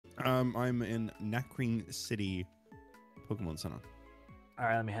I'm in Nakreen City, Pokemon Center. All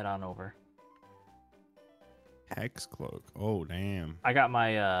right, let me head on over. Hex Cloak. Oh, damn. I got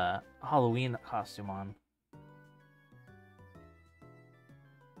my Halloween costume on.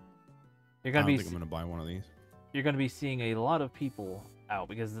 I don't think I'm gonna buy one of these. You're gonna be seeing a lot of people out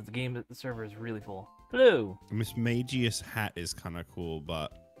because the server is really full. Hello. Miss Magius hat is kind of cool,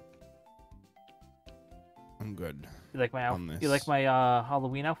 but I'm good. You like my on this. You like my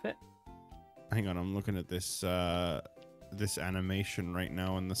Halloween outfit? Hang on, I'm looking at this this animation right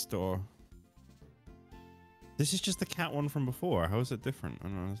now in the store. This is just the cat one from before. How is it different? I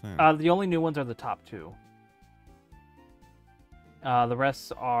don't understand. The only new ones are the top two. The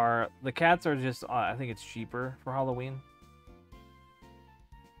rest are the cats are just I think it's cheaper for Halloween.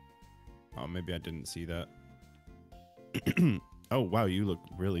 Oh, maybe I didn't see that. Oh wow, you look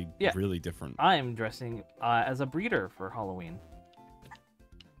really different. I'm dressing as a breeder for Halloween.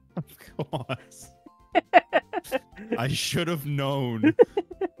 Of course. I should have known.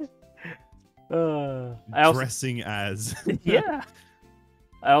 Dressing as. Yeah.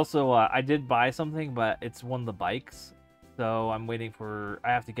 I also I did buy something, but it's one of the bikes. So I'm waiting for. I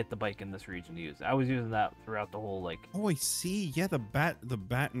have to get the bike in this region to use. I was using that throughout the whole like. Oh, I see. Yeah, the bat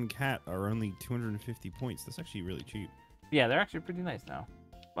and cat are only 250 points. That's actually really cheap. Yeah, they're actually pretty nice now.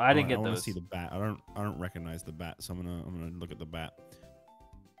 But I didn't get those. I want to see the bat. I don't recognize the bat, so I'm gonna look at the bat.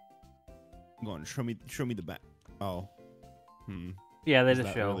 Go on, show me the bat. Oh, Yeah, they Is just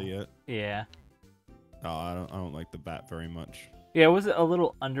that show. really it? Yeah. Oh, I don't like the bat very much. Yeah, it was a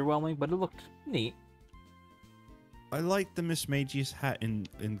little underwhelming, but it looked neat. I like the Miss Magius hat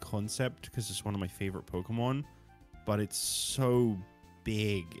in concept because it's one of my favorite Pokemon, but it's so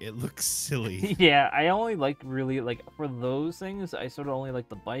big. It looks silly. Yeah, I only really for those things. I sort of only like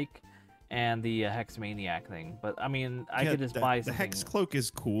the bike and the Hex Maniac thing. But I mean, I could just buy something. The Hex Cloak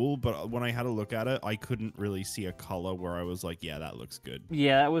is cool, but when I had a look at it, I couldn't really see a color where I was like, yeah, that looks good.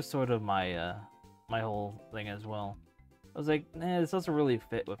 Yeah, that was sort of my my whole thing as well. I was like, this doesn't really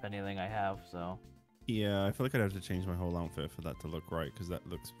fit with anything I have, so. Yeah, I feel like I'd have to change my whole outfit for that to look right, because that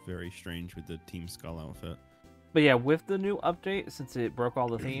looks very strange with the Team Skull outfit. But yeah, with the new update, since it broke all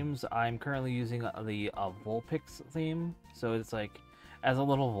the themes, I'm currently using the Vulpix theme. So it's like, as a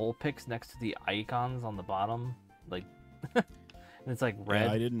little Vulpix next to the icons on the bottom, like, and it's like red.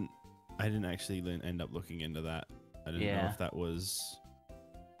 Yeah, I didn't actually end up looking into that. I didn't know if that was.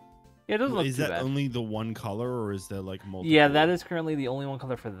 Yeah, it doesn't look Is too that bad. only the one color, or is there like multiple? Yeah, that is currently the only one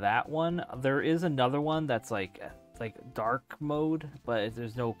color for that one. There is another one that's like dark mode, but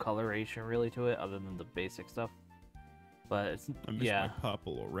there's no coloration really to it other than the basic stuff. But it's I missed my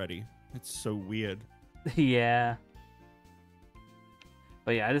purple already. It's so weird. Yeah.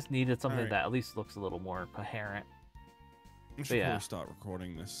 But yeah, I just needed something that at least looks a little more coherent. I should probably start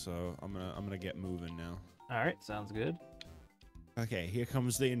recording this, so I'm gonna get moving now. All right, sounds good. Okay, here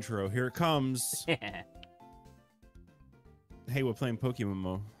comes the intro. Here it comes. Hey, we're playing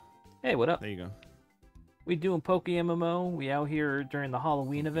PokeMMO. Hey, what up? There you go. We doing PokeMMO. We out here during the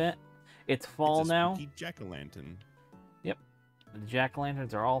Halloween event. It's fall now. Jack-o'-lantern. Yep. The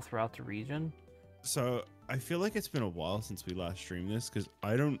jack-o'-lanterns are all throughout the region. So I feel like it's been a while since we last streamed this because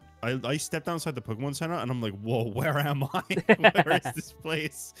I stepped outside the Pokemon Center and I'm like, whoa, where am I? Where is this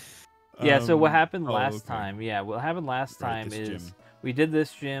place? Yeah, so what happened last time? Yeah, what happened last time is gym. We did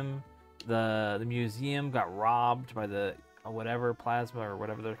this gym. The museum got robbed by the whatever plasma or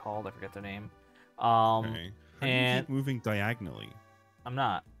whatever they're called. I forget their name. Okay. How do you And keep moving diagonally? I'm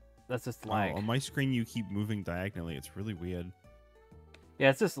not. That's just lag. Oh, on my screen, you keep moving diagonally. It's really weird.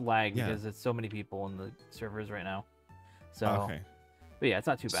 Yeah, it's just lag because it's so many people in the servers right now. So, okay. But yeah, it's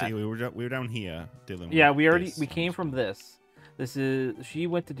not too bad. See, we were down here dealing. Yeah, with we came from this. She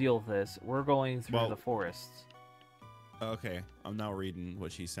went to deal with this. We're going through the forests. Okay, I'm now reading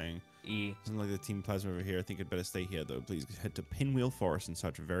what she's saying. Doesn't like the Team Plasma over here. I think I'd better stay here though. Please head to Pinwheel Forest and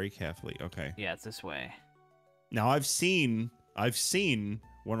search very carefully. Okay. Yeah, it's this way. Now I've seen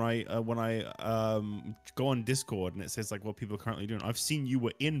when I go on Discord and it says like what people are currently doing. I've seen you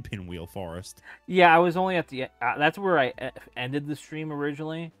were in Pinwheel Forest. Yeah, I was only at the that's where I ended the stream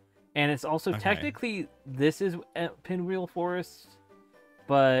originally, and it's also technically this is Pinwheel Forest,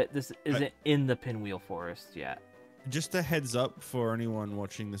 but this isn't in the Pinwheel Forest yet. Just a heads up for anyone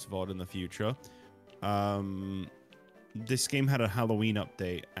watching this VOD in the future. This game had a Halloween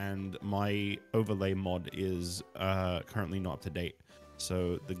update, and my overlay mod is currently not up to date.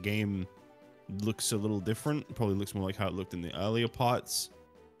 So the game looks a little different. Probably looks more like how it looked in the earlier parts.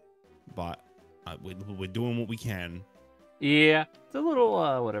 But we're doing what we can. Yeah, it's a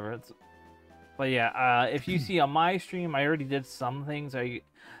little whatever. But yeah, if you see on my stream, I already did some things.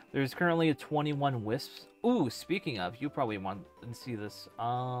 There's currently 21 wisps. Ooh, speaking of, you probably want to see this.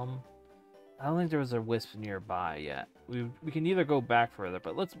 I don't think there was a wisp nearby yet. We can either go back further,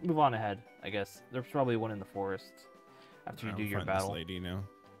 but let's move on ahead. I guess there's probably one in the forest after you do your battle. This lady now.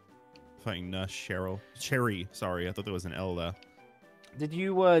 Fighting Nurse Cheryl. Cherry. Sorry, I thought there was an L there. Did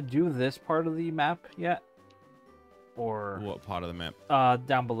you do this part of the map yet? Or what part of the map?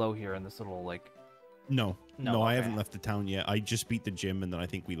 Down below here in this little like. No, okay. I haven't left the town yet. I just beat the gym, and then I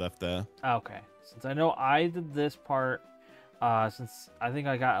think we left there. Okay, since I know I did this part, since I think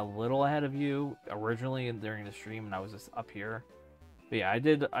I got a little ahead of you originally during the stream, and I was just up here. But yeah,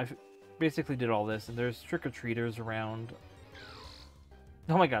 I basically did all this, and there's trick-or-treaters around.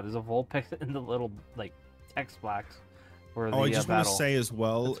 Oh my god, there's a Vulpix in the little like text box for the I just want to battle. say as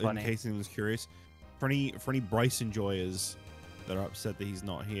well, in case anyone's curious, for any Bryce enjoyers that are upset that he's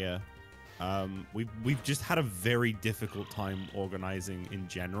not here. We've just had a very difficult time organizing in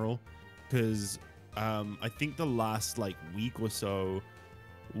general, because I think the last like week or so,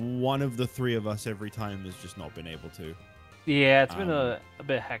 one of the three of us every time has just not been able to. Yeah, it's been a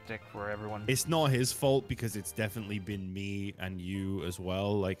bit hectic for everyone. It's not his fault, because it's definitely been me and you as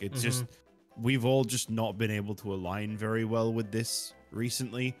well. Like, it's just, we've all just not been able to align very well with this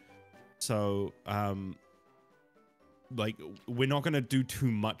recently. So, like, we're not going to do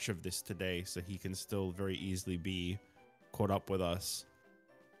too much of this today, so he can still very easily be caught up with us.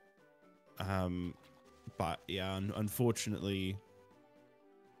 But yeah, unfortunately,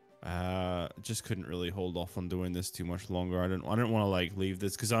 just couldn't really hold off on doing this too much longer. I don't want to like leave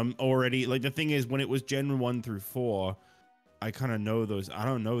this, because I'm already like, the thing is, when it was Gen 1 through 4, I kind of know those. I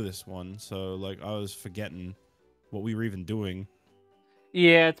don't know this one, so like I was forgetting what we were even doing.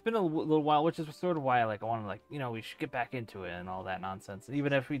 Yeah, it's been a little while, which is sort of why like I want to like, you know, we should get back into it and all that nonsense.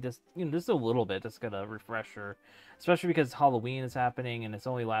 Even if we just, you know, just a little bit, just get a refresher, especially because Halloween is happening and it's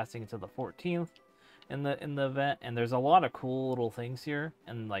only lasting until the 14th in the event, and there's a lot of cool little things here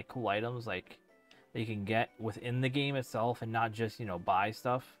and like cool items like that you can get within the game itself and not just, you know, buy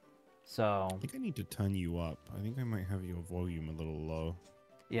stuff. So I think I need to turn you up. I think I might have your volume a little low.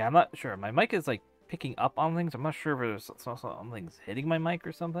 Yeah, I'm not sure. My mic is like picking up on things. I'm not sure if there's something's hitting my mic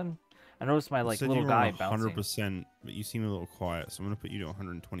or something. I noticed my like little guy bouncing. 100%, but you seem a little quiet, so I'm gonna put you to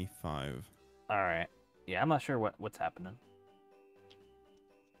 125. All right. Yeah, I'm not sure what's happening.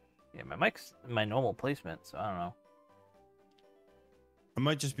 Yeah, my mic's in my normal placement, so I don't know. I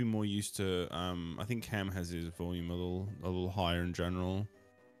might just be more used to. I think Cam has his volume a little higher in general.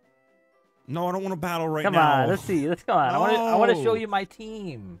 No, I don't want to battle now. Come on, let's see. Let's go on. No. I want to show you my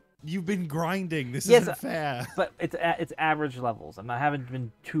team. You've been grinding. This isn't fair. But it's average levels. I haven't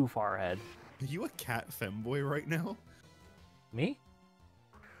been too far ahead. Are you a cat femboy right now? Me?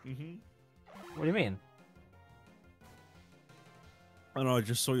 Mm-hmm. What do you mean? Oh no, I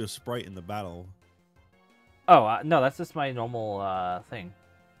just saw your sprite in the battle. Oh, no, that's just my normal thing.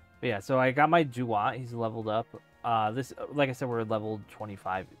 But yeah, so I got my Duat. He's leveled up. This, like I said, we're leveled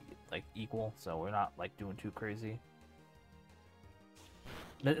 25, like equal, so we're not like doing too crazy.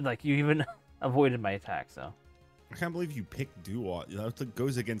 Like you even avoided my attack, so. I can't believe you picked Duat. That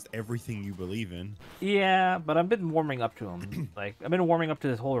goes against everything you believe in. Yeah, but I've been warming up to him. Like I've been warming up to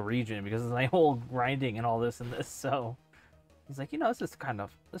this whole region because of my whole grinding and all this and this. So he's like, you know,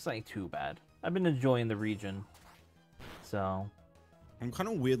 this ain't too bad. I've been enjoying the region. So I'm kind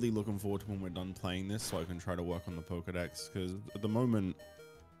of weirdly looking forward to when we're done playing this, so I can try to work on the Pokedex. Because at the moment,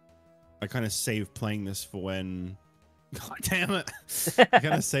 I kind of save playing this for when. God damn it! I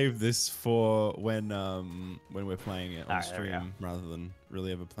kind of save this for when we're playing it on stream rather than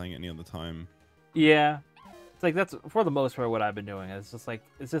really ever playing it any other time. Yeah, it's like that's for the most part what I've been doing. It's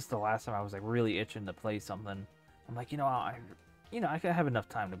just the last time I was like really itching to play something. I'm like, I could have enough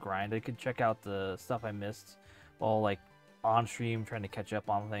time to grind. I could check out the stuff I missed while like on stream trying to catch up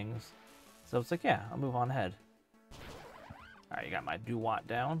on things. So it's like, yeah, I'll move on ahead. All right, you got my Duat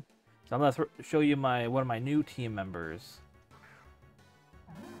down. So I'm gonna show you one of my new team members.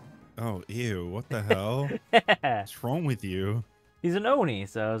 Oh, ew! What the hell? What's wrong with you? He's an Oni,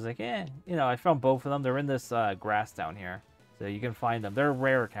 so I was like, I found both of them. They're in this grass down here, so you can find them. They're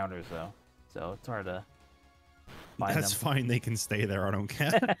rare encounters though, so it's hard to find them. That's fine. They can stay there. I don't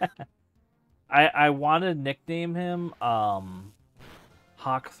care. I want to nickname him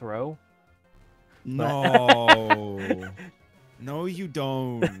Hawk Throw. No. No, you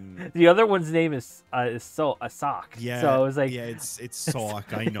don't. The other one's name is Sock. Yeah. So I was like, yeah, it's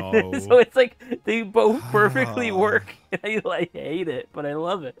Sock. I know. So it's like they both perfectly work, and I hate it, but I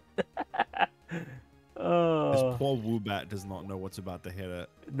love it. Oh. This poor Woobat does not know what's about to hit it.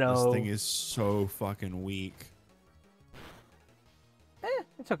 No. This thing is so fucking weak.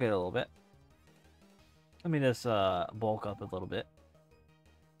 It took it a little bit. Let me just bulk up a little bit.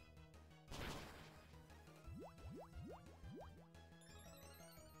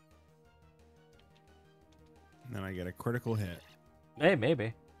 And then I get a critical hit. Hey,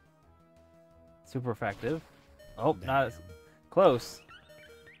 maybe. Super effective. Oh, Damn. not as close.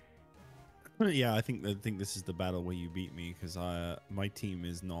 Yeah, I think this is the battle where you beat me because my team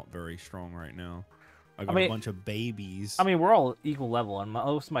is not very strong right now. I got a bunch of babies. I mean, we're all equal level, and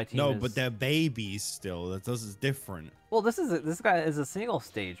most of my team is... but they're babies still. This is different. Well, this guy is a single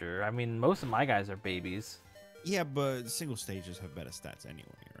stager. I mean, most of my guys are babies. Yeah, but single stages have better stats anyway,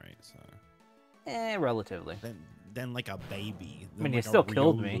 right? So. Relatively. Then like a baby. I mean, like you still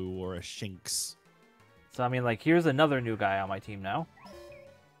killed Riolu me. Or a Shinx. So I mean, like, here's another new guy on my team now.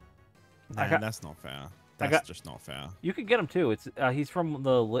 That's not fair. That's just not fair. You could get him too. It's he's from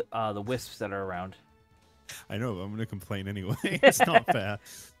the wisps that are around. I know, but I'm gonna complain anyway. It's not fair.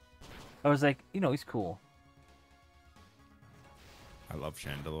 I was like, he's cool. I love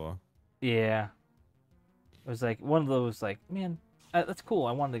Chandelure. Yeah. It was like one of those, like, man, that's cool.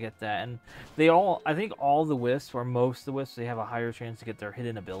 I wanted to get that. And I think all the wisps, or most of the wisps, they have a higher chance to get their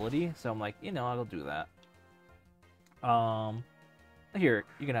hidden ability. So I'm like, I'll do that. Here,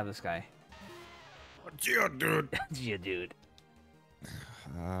 you can have this guy. Geodude. Geodude.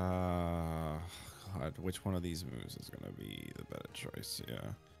 God, which one of these moves is gonna be the better choice? Yeah,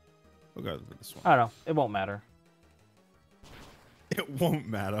 we'll go with this one. I don't know. It won't matter. It won't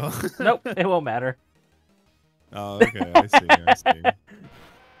matter. Nope, it won't matter. Oh, okay. I see.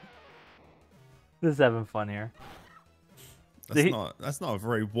 Just having fun here. That's not a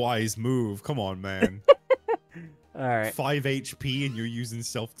very wise move. Come on, man. All right. 5 HP and you're using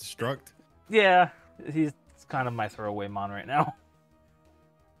self-destruct? Yeah, he's kind of my throwaway mon right now.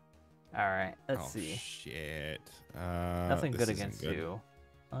 All right, let's see. Shit. Nothing good against you.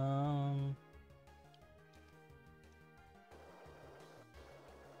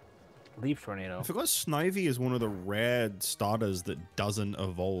 Leaf Tornado. I forgot Snivy is one of the rare starters that doesn't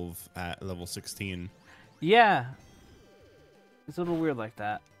evolve at level 16. Yeah. It's a little weird like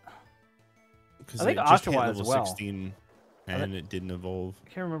that. Because I think it just hit Oshawa level as well. 16 and it didn't evolve. I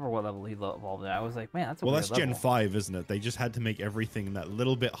can't remember what level he evolved at. I was like, man, that's a well, weird that's level. Gen 5, isn't it? They just had to make everything that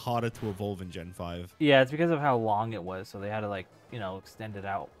little bit harder to evolve in Gen 5. Yeah, it's because of how long it was, so they had to, like, extend it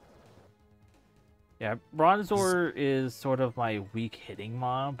out. Yeah, Bronzor is sort of my weak hitting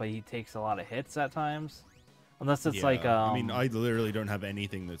mon, but he takes a lot of hits at times. Unless it's like I mean, I literally don't have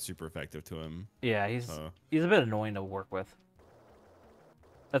anything that's super effective to him. Yeah, he's a bit annoying to work with.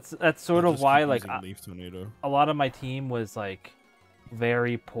 That's sort of why, like, Leaf Tornado. A lot of my team was like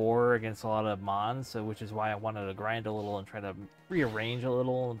very poor against a lot of mons, so which is why I wanted to grind a little and try to rearrange a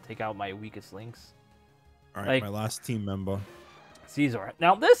little and take out my weakest links. All right, my last team member. Caesar.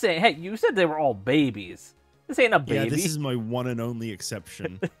 Now this ain't. Hey, you said they were all babies. This ain't a baby. Yeah, this is my one and only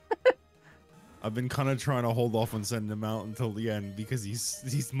exception. I've been kind of trying to hold off on sending him out until the end because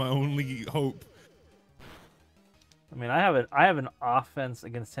he's my only hope. I mean, I have an offense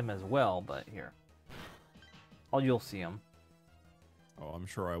against him as well, but here, you'll see him. Oh, I'm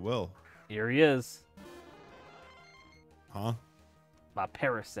sure I will. Here he is. Huh? My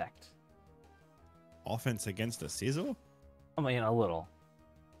Parasect. Offense against a Caesar? I mean, a little.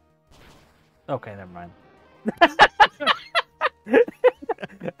 Okay, never mind.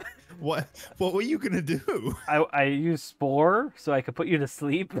 What were you gonna do? I used Spore so I could put you to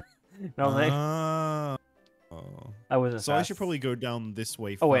sleep. Oh. I wasn't. So fast. I should probably go down this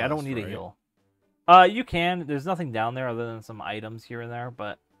way. Oh wait, I don't need a heal. You can. There's nothing down there other than some items here and there,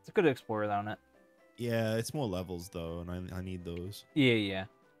 but it's a good explorer down it. Yeah, it's more levels though, and I need those. Yeah.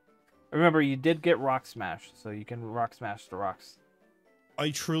 Remember, you did get Rock Smash, so you can Rock Smash the rocks.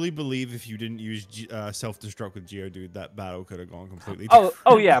 I truly believe if you didn't use self-destruct with Geodude, that battle could have gone completely different.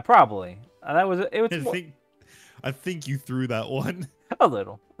 Oh yeah, probably. I think you threw that one. A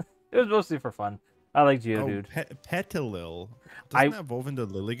little. It was mostly for fun. I like Geodude. Petilil. Doesn't that evolve into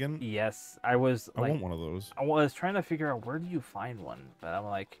Lilligant? Yes, I want one of those. I was trying to figure out where do you find one, but I'm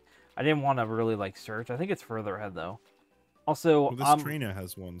like, I didn't want to really like search. I think it's further ahead though. Also, this trainer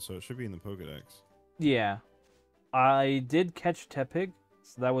has one, so it should be in the Pokedex. Yeah, I did catch Tepig,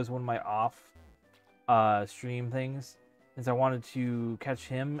 so that was one of my off stream things, since I wanted to catch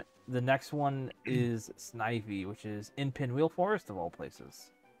him. The next one is Snivy, which is in Pinwheel Forest of all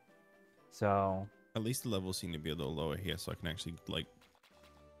places. So at least the levels seem to be a little lower here, so I can actually like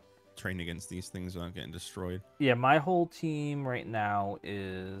train against these things without getting destroyed. Yeah, my whole team right now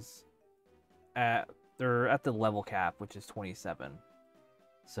is they're at the level cap, which is 27.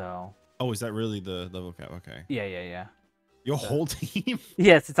 So. Oh, is that really the level cap? Okay. Yeah. Your So, whole team?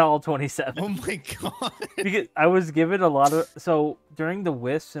 yes, it's all 27. Oh my god. Because I was given a lot of during the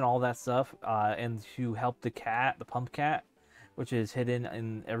wisps and all that stuff, and to help the pump cat, which is hidden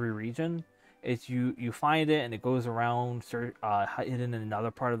in every region. It's you find it and it goes around hidden in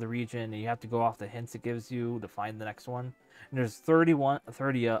another part of the region, and you have to go off the hints it gives you to find the next one. And there's 30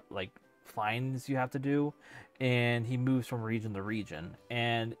 like finds you have to do, and he moves from region to region.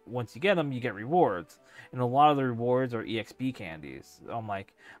 And once you get them, you get rewards, and a lot of the rewards are EXP candies. I'm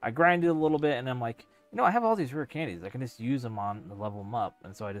like, I grinded a little bit, and I'm like, I have all these rare candies. I can just use them on to level them up,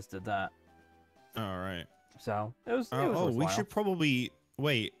 and so I just did that. All right. So it was we worthwhile. should probably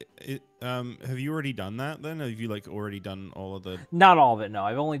wait. Have you already done that then? Have you like already done all of the? Not all of it. No,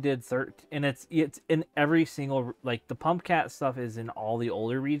 I've only did 13, and it's in every single like the pump cat stuff is in all the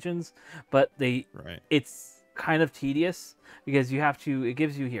older regions, but it's kind of tedious because you have to. It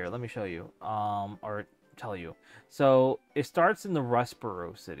gives you here. Let me show you. Or tell you. So it starts in the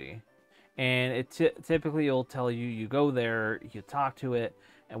Rustboro city, and it typically will tell you go there, you talk to it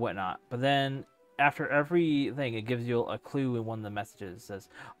and whatnot. But then after everything, it gives you a clue in one of the messages. It says,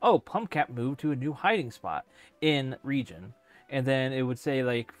 "Oh, Pumpcat moved to a new hiding spot in region," and then it would say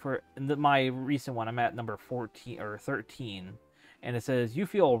like my recent one, I'm at number 14 or 13, and it says you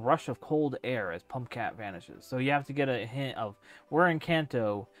feel a rush of cold air as Pumpcat vanishes. So you have to get a hint of where in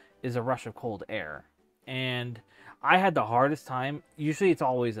Kanto is a rush of cold air, and I had the hardest time. Usually, it's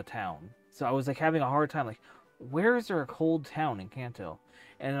always a town, so I was like having a hard time like, where is there a cold town in Kanto?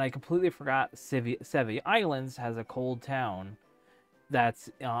 And I completely forgot Sevi Islands has a cold town that's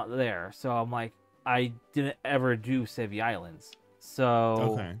there. So I'm like, I didn't ever do Sevi Islands.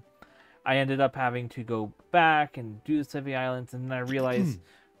 So I ended up having to go back and do the Sevi Islands. And then I realized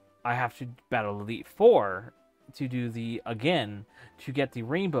I have to battle Elite Four to do to get the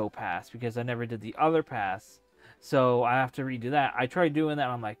Rainbow Pass because I never did the other pass. So I have to redo that. I tried doing that.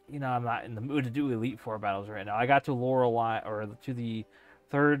 And I'm like, I'm not in the mood to do Elite Four battles right now. I got to Lorelei or to the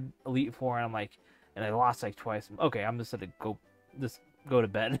third Elite Four, and I'm like, and I lost like twice. Okay, I'm just gonna go to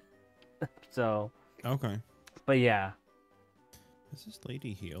bed. So okay, but yeah, does this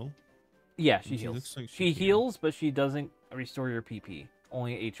lady heal? Yeah, she heals. Looks like she heals, but she doesn't restore your PP,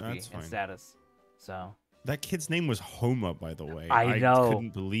 only HP That's and fine. status. So that kid's name was Homer, by the way. I know.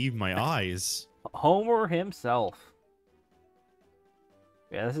 Couldn't believe my eyes. Homer himself.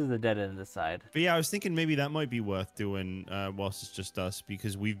 Yeah, this is the dead end of the side. But yeah, I was thinking maybe that might be worth doing whilst it's just us,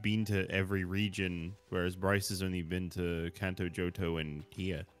 because we've been to every region, whereas Bryce has only been to Kanto, Johto, and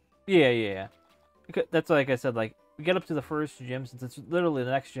here. Yeah. That's like I said, like, we get up to the first gym, since it's literally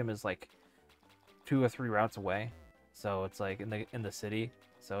the next gym is like 2 or 3 routes away. So it's like in the city.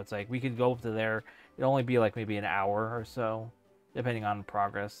 So it's like we could go up to there. It'd only be like maybe an hour or so, depending on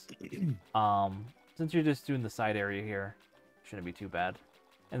progress. Since you're just doing the side area here, shouldn't be too bad.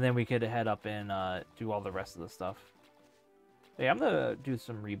 And then we could head up and do all the rest of the stuff. Yeah, I'm gonna do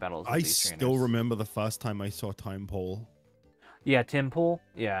some rebattles. I still remember the first time I saw Time Pole. Yeah, Tim Pool.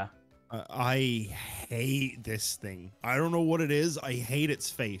 Yeah. I hate this thing. I don't know what it is. I hate its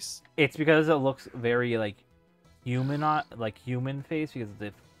face. It's because it looks very like human face because of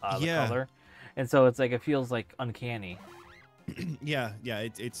the color, and so it's like it feels like uncanny. yeah,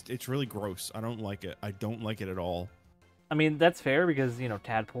 it's really gross. I don't like it. I don't like it at all. I mean, that's fair because,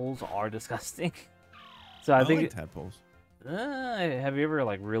 tadpoles are disgusting. So I think like tadpoles. Have you ever,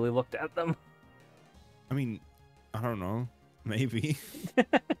 like, really looked at them? I mean, I don't know. Maybe.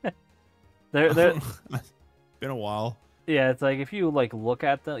 They're been a while. Yeah, it's like if you, like, look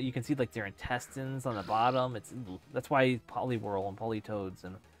at them, you can see, like, their intestines on the bottom. That's why Poliwhirl and Politoads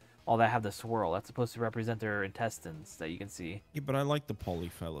and all that have the swirl. That's supposed to represent their intestines that you can see. Yeah, but I like the poly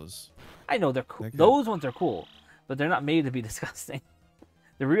fellas. I know, they're cool. Those ones are cool. But they're not made to be disgusting.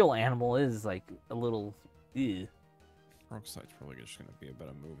 The real animal is like a little. Ew. Rockslite's probably just gonna be a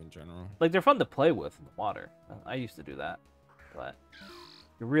better move in general. Like they're fun to play with in the water. I used to do that, but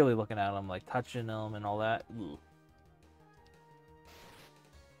you're really looking at them, like touching them and all that. Ew.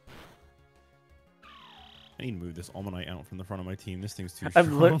 I need to move this Almanite out from the front of my team. This thing's too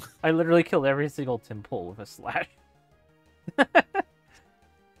strong. I literally killed every single Timple with a slash.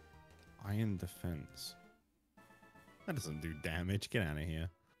 Iron defense. That doesn't do damage. Get out of here.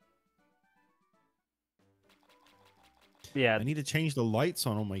 Yeah. I need to change the lights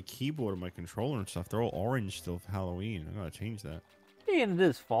on my keyboard and my controller and stuff. They're all orange still for Halloween. I gotta change that. Yeah, and it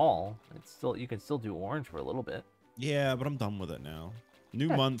is fall. You can still do orange for a little bit. Yeah, but I'm done with it now. New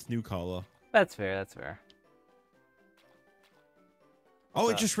month, new color. That's fair. Oh,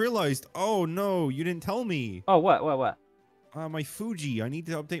 I just realized. Oh no, you didn't tell me. Oh, what? My Fuji. I need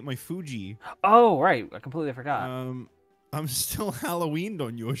to update my Fuji. Oh, right. I completely forgot. I'm still Halloweened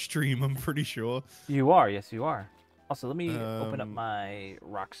on your stream, I'm pretty sure. You are, yes, you are. Also, let me open up Um, my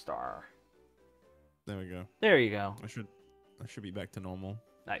Rockstar. There we go. There you go. I should be back to normal.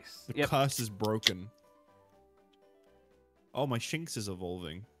 Nice. The Yep. curse is broken. Oh, my Shinx is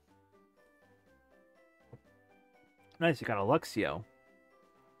evolving. Nice, you got a Luxio.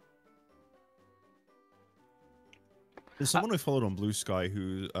 There's someone I followed on Blue Sky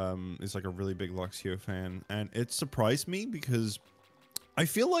who is like a really big Luxio fan, and it surprised me because I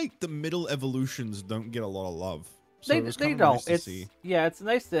feel like the middle evolutions don't get a lot of love. So it was They kind of don't. nice to It's see. yeah, it's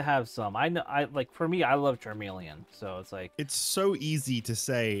nice to have some. I know. I like for me. I love Charmeleon, so it's like It's so easy to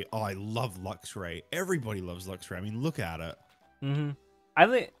say, "Oh, I love Luxray." Everybody loves Luxray. I mean, look at it. I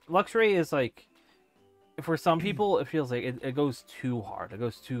think Luxray is like for some people it feels like it goes too hard. It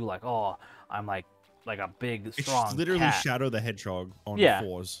goes too like I'm like a big strong It's literally cat. Shadow the Hedgehog on Yeah.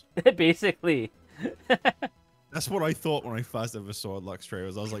 fours. Basically. That's what I thought when I first ever saw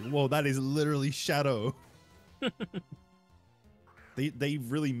Luxray. I was like, "Whoa, that is literally Shadow." They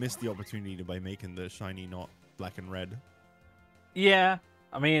really missed the opportunity by making the shiny not black and red. Yeah,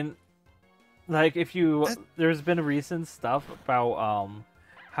 I mean, like if you there's been recent stuff about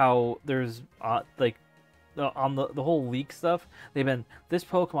how there's like on the whole leak stuff, they've been this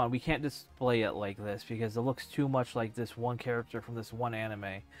Pokemon we can't display it like this because it looks too much like this one character from this one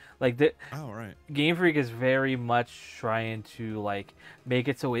anime. Like the Right. Game Freak is very much trying to like make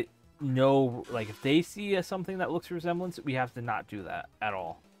it so it like if they see something that looks resemblance, we have to not do that at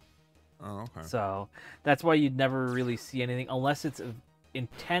all. Oh, okay. So that's why you'd never really see anything unless it's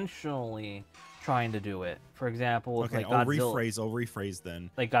intentionally trying to do it. For example, with Okay, like I'll Godzilla. rephrase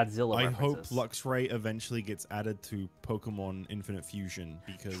then. Like Godzilla I references. hope Luxray eventually gets added to Pokemon Infinite Fusion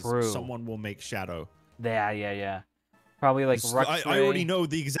because True. someone will make Shadow. Yeah. Probably like Luxray. I already know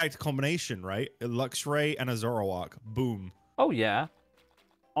the exact combination, right? A Luxray and a Zoroark. Boom. Oh yeah.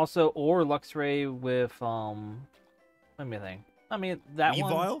 Also, or Luxray with let me think. I mean that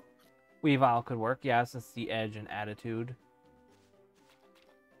one. Weavile? Weavile could work, yeah, since the edge and attitude.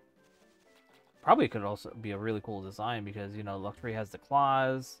 Probably could also be a really cool design because you know Luxray has the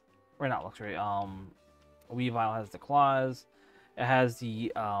claws, or not Luxray. Weavile has the claws. It has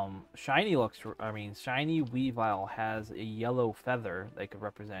the shiny shiny Weavile has a yellow feather that could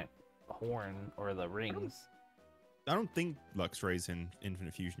represent the horn or the rings. I don't think Luxray's in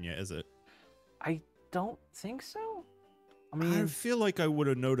Infinite Fusion yet, is it? I don't think so. I I mean, feel like I would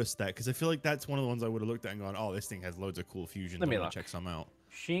have noticed that because I feel like that's one of the ones I would have looked at and gone, "Oh, this thing has loads of cool fusions. Let me I'm gonna look. check some out."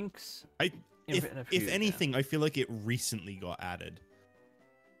 Shinx. If anything, I feel like it recently got added.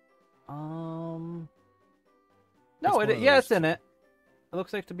 No, It's it's in it. It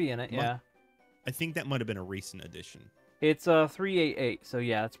looks like to be in it. Yeah, I think that might have been a recent addition. it's 388. So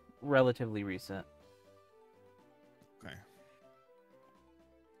yeah, it's relatively recent. Okay.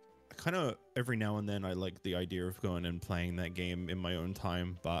 I kind of every now and then I like the idea of going and playing that game in my own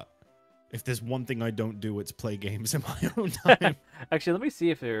time, but if there's one thing I don't do, it's play games in my own time. Actually, let me see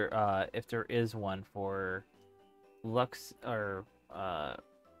if there is one for Luxray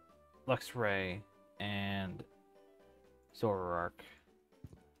and Zoroark.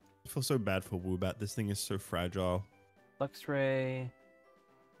 I feel so bad for Woobat. This thing is so fragile. Luxray,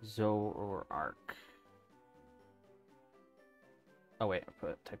 Zoroark. Oh wait, I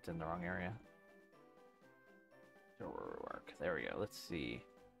typed in the wrong area. Zoroark. There we go. Let's see.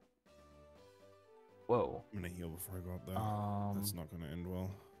 Whoa. I'm gonna heal before I go up there. That's not gonna end well.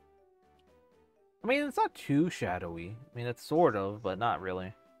 I mean, it's not too shadowy. I mean, it's sort of, but not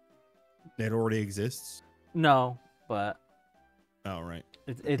really. It already exists. No, but Oh right.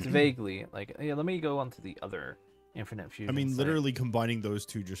 it's vaguely like. Yeah, let me go on to the other Infinite Fusion. I mean, site. literally combining those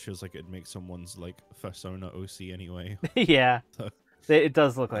two just feels like it makes someone's like Persona OC anyway. Yeah, So, it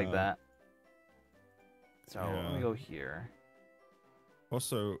does look like that. So yeah. let me go here.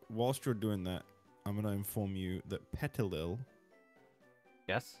 Also, whilst you're doing that, I'm gonna inform you that Petilil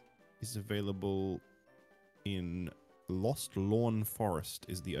Yes. is available in Lost Lawn Forest.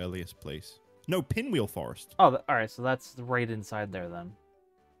 Is the earliest place. No, Pinwheel Forest. Oh, all right. So that's right inside there then.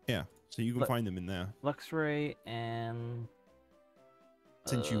 Yeah, so you can find them in there. Luxray and.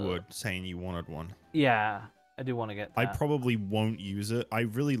 Since you were saying you wanted one. Yeah, I do want to get that. I probably won't use it. I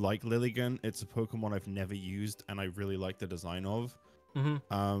really like Lilligant. It's a Pokemon I've never used, and I really like the design of.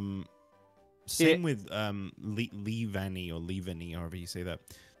 Same with Leavanny or Leavanny, however you say that.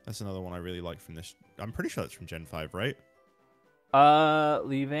 That's another one I really like from this. I'm pretty sure that's from Gen 5, right?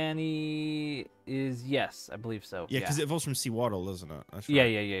 Leavanny is yes, I believe so. Yeah, because it evolves from Seawaddle, doesn't it? That's right.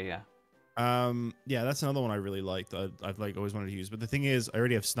 right. Yeah. Yeah, that's another one I really liked. I've like always wanted to use, but the thing is, I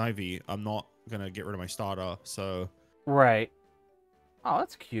already have Snivy. I'm not gonna get rid of my starter, so Right. Oh,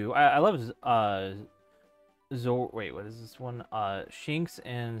 that's cute. I love Wait, what is this one? Shinx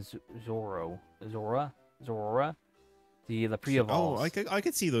and Zora, the Oh, pre-evolves. I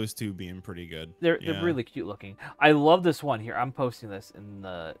could see those two being pretty good. They're Yeah. really cute looking. I love this one here. I'm posting this in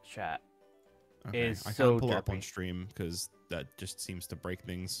the chat. Okay. It's I can't so pull it up on derpy. stream because that just seems to break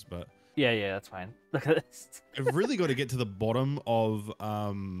things. But Yeah, that's fine. Look at this. I've really got to get to the bottom of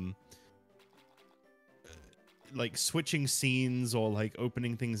like switching scenes or like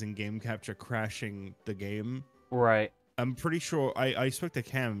opening things in game capture crashing the game. Right. I'm pretty sure I spoke to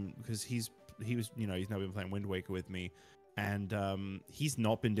Cam because he was he's now been playing Wind Waker with me, and he's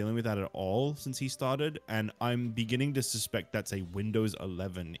not been dealing with that at all since he started, and I'm beginning to suspect that's a Windows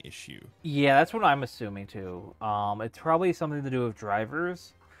 11 issue. Yeah, that's what I'm assuming too. It's probably something to do with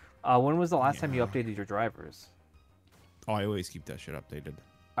drivers. When was the last time you Yeah. updated your drivers? Oh, I always keep that shit updated.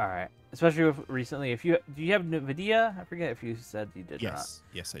 All right, especially with recently. If you do you have NVIDIA? I forget if you said you did or not.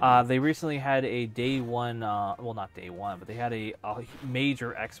 Yes, I do. They recently had a day one, well, not day one, but they had a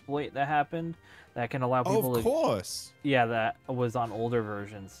major exploit that happened that can allow Oh, people of course. yeah, that was on older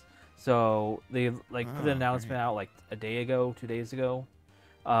versions. So they like put an Oh, announcement great. out like a day ago, 2 days ago,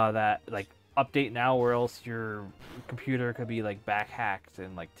 that like update now or else your computer could be like back hacked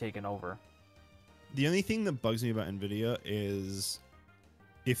and like taken over. The only thing that bugs me about NVIDIA is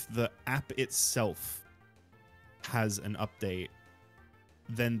if the app itself has an update,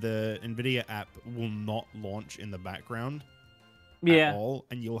 then the NVIDIA app will not launch in the background at all,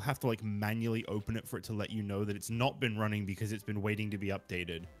 and you'll have to like manually open it for it to let you know that it's not been running because it's been waiting to be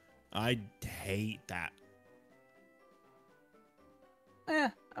updated. I hate that.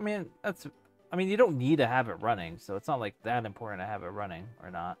 I mean you don't need to have it running, so it's not like that important to have it running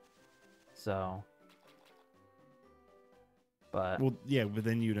or not. So, but Well, yeah, but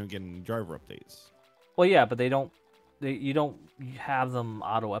then you don't get any driver updates. well, yeah, but you don't have them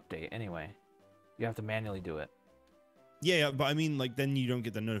auto update anyway. You have to manually do it. Yeah, but I mean, like, then you don't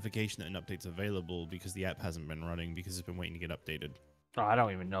get the notification that an update's available because the app hasn't been running because it's been waiting to get updated. Oh, I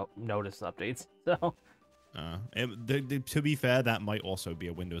don't even notice updates. So, To be fair, that might also be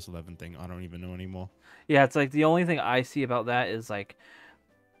a Windows 11 thing. I don't even know anymore. yeah, it's like the only thing I see about that is like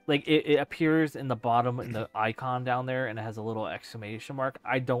it appears in the bottom in the icon down there and it has a little exclamation mark.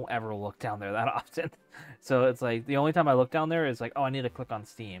 I don't ever look down there that often. So it's like the only time I look down there is like, oh, I need to click on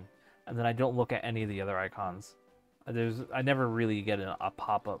Steam. And then I don't look at any of the other icons. I never really get a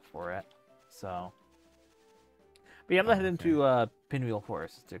pop-up for it. So, but yeah, I'm gonna head into Pinwheel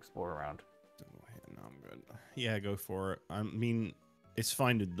Forest to explore around. No, I'm good. Yeah, go for it. I mean, it's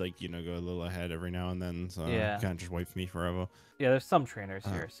fine to like go a little ahead every now and then. So Yeah. you can't just wait for me forever. Yeah, there's some trainers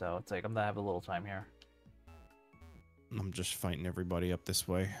here, so it's like I'm gonna have a little time here. I'm just fighting everybody up this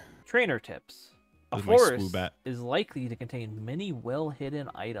way. Trainer tips. A With my forest Swoobat. is likely to contain many well-hidden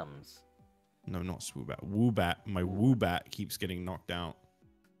items. No, not Swoobat. Woobat. My Woobat keeps getting knocked out.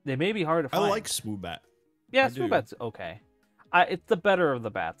 They may be hard to find. I like Swoobat. Yeah, I do. Swoobat's okay. It's the better of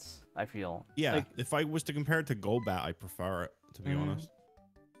the bats, I feel. Yeah, Like, if I was to compare it to Golbat, I prefer it, to be honest.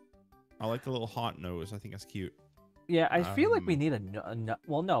 I like the little hot nose. I think that's cute. yeah, I feel like we need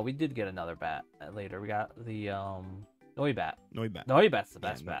well, no, we did get another bat later. We got the Noibat. Noibat. Noibat's the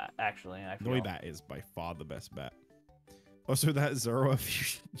best bat, actually. I feel. Noibat is by far the best bat. Also, that Zoro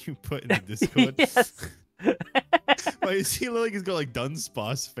you put in the Discord. Yes. Like, is he like he's got like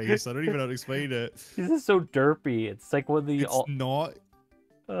Dunsparce face? I don't even know how to explain it. This is so derpy. It's like one of the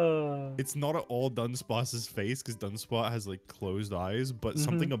It's not at all Dunsparce's face because Dunsparce has like closed eyes, but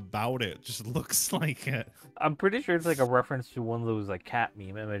something about it just looks like it. I'm pretty sure it's like a reference to one of those like cat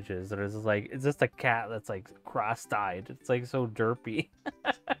meme images that is like it's just a cat that's like cross-eyed. It's like so derpy.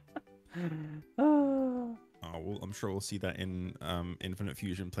 Oh, well, I'm sure we'll see that in Infinite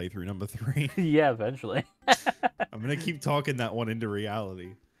Fusion playthrough number 3. Yeah, eventually. I'm gonna keep talking that one into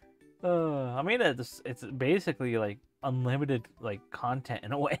reality. I mean, it's basically like unlimited like content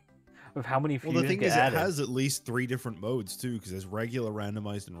in a way of how many fusions Well, the thing get is, added. it has at least 3 different modes too, because there's regular,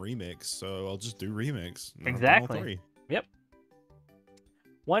 randomized, and remix. So I'll just do remix. And I've done all Exactly. 3. Yep.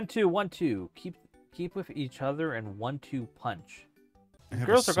 1-2, 1-2. Keep with each other and 1-2 punch. I have a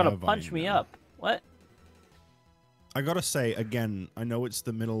Girls are gonna Servine punch me now. up. What? I gotta say again, I know it's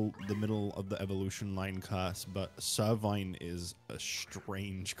the middle of the evolution line class, but Servine is a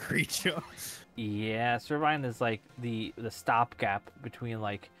strange creature. Yeah, Servine is like the stopgap between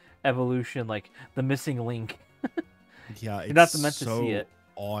like evolution, like the missing link. Yeah, it's You're not meant to so see it.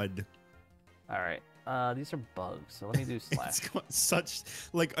 odd. All right. These are bugs, so let me do slash. It's got such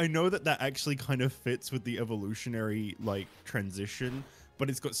like I know that actually kind of fits with the evolutionary like transition, but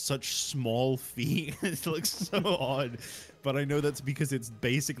it's got such small feet. It looks so odd. But I know that's because it's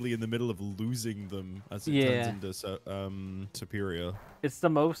basically in the middle of losing them as it turns into superior. It's the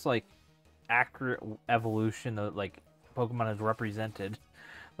most like accurate evolution of like Pokemon has represented,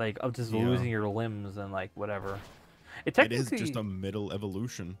 like of just losing your limbs and like whatever. It is just a middle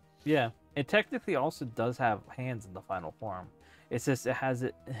evolution. Yeah, it technically also does have hands in the final form. It's just it has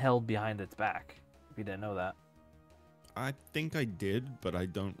it held behind its back. If you didn't know that. I think I did, but I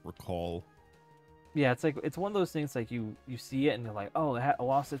don't recall. Yeah, it's like it's one of those things like you see it and you're like, oh, it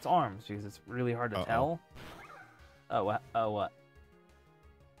lost its arms because it's really hard to tell. Oh, what?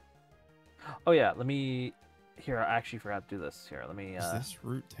 Oh yeah, let me. Here, I actually forgot to do this. Here, let me. Is this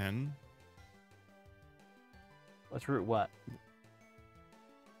Route 10? What's Route what?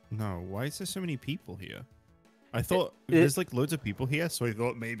 No, why is there so many people here? I thought there's like loads of people here, so I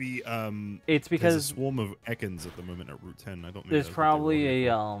thought maybe it's because there's a swarm of Ekans at the moment at Route 10. I don't. There's probably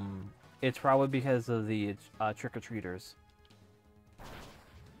a It's probably because of the trick-or-treaters.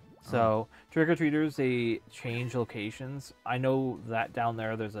 So trick-or-treaters, they change locations. I know that down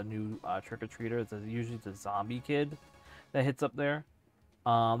there's a new trick-or-treater. It's usually the zombie kid that hits up there.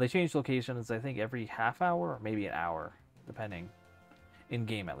 They change locations, I think, every half hour or maybe an hour, depending. In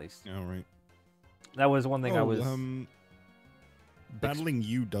game, at least. All right. That was one thing I was... battling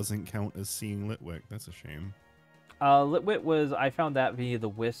you doesn't count as seeing Litwick. That's a shame. Litwick was... I found that via the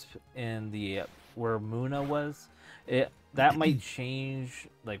Wisp in the... where Muna was. That might change,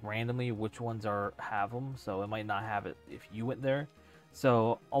 like, randomly which ones have them. So it might not have it if you went there.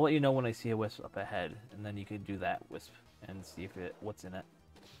 So I'll let you know when I see a Wisp up ahead. And then you can do that Wisp and see if what's in it.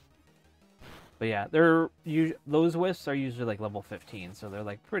 But yeah, those Wisps are usually like level 15, so they're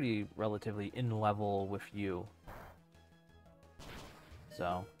like pretty relatively in level with you.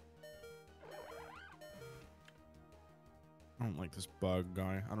 So I don't like this bug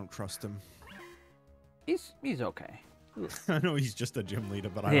guy. I don't trust him. He's okay. I know he's just a gym leader,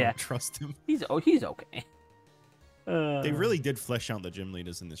 but I don't trust him. He's okay. They really did flesh out the gym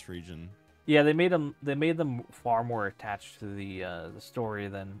leaders in this region. Yeah, they made them far more attached to the story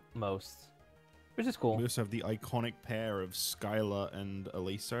than most. Which is cool. We also have the iconic pair of Skylar and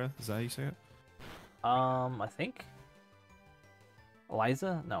Aliza. Is that how you say it? I think.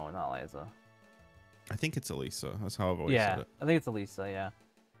 Aliza? No, not Aliza. I think it's Aliza. That's how I've always said it. I think it's Aliza, yeah.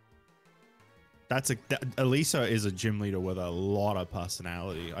 Aliza is a gym leader with a lot of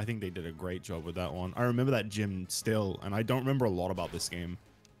personality. I think they did a great job with that one. I remember that gym still, and I don't remember a lot about this game.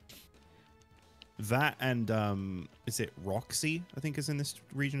 That and is it Roxy? I think is in this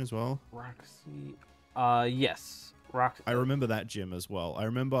region as well. Roxy, yes, Roxy. I remember that gym as well. I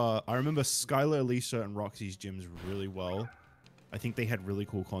remember Skylar, Aliza, and Roxy's gyms really well. I think they had really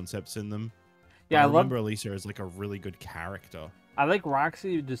cool concepts in them. Yeah, I remember Aliza as like a really good character. I like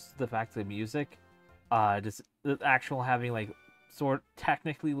Roxy just the fact of the music, just the actual having like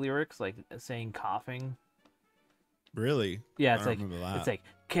technically lyrics like saying coughing. Really? Yeah, it's like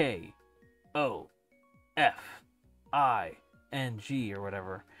KOFING or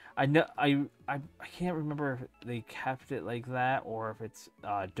whatever. I know I can't remember if they kept it like that or if it's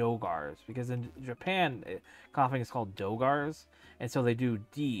Dogars, because in Japan coughing is called Dogars, and so they do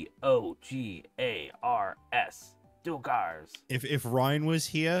DOGARS. Dogars. If Ryan was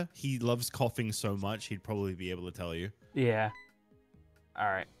here, he loves coughing so much he'd probably be able to tell you. Yeah. All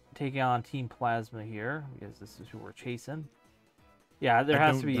right, taking on Team Plasma here because this is who we're chasing. Yeah, there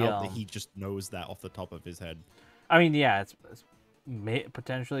has to be. That he just knows that off the top of his head. I mean, yeah, it's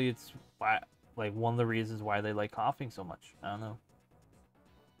potentially it's like one of the reasons why they like coughing so much. I don't know.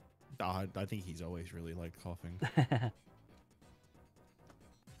 I think he's always really liked coughing.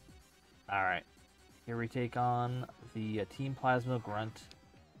 All right, here we take on the Team Plasma Grunt.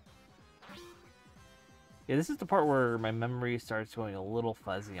 Yeah, this is the part where my memory starts going a little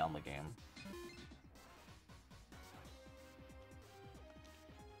fuzzy on the game.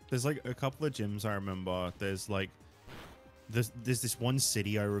 There's like a couple of gyms I remember. There's like there's this one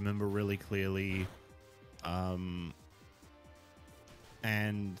city I remember really clearly.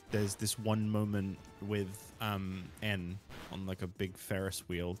 And there's this one moment with N on like a big Ferris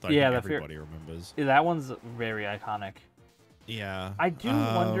wheel that everybody remembers. Yeah, that one's very iconic. Yeah. I do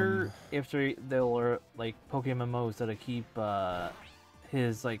wonder if they'll like PokeMMOs that'll keep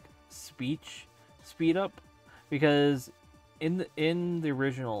his like speed up, because in the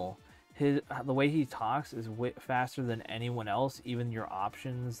original, the way he talks is faster than anyone else, even your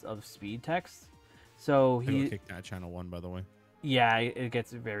options of speed text. So he kicked that channel 1, by the way. Yeah, it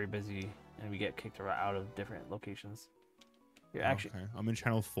gets very busy, and we get kicked out of different locations. You're actually okay. I'm in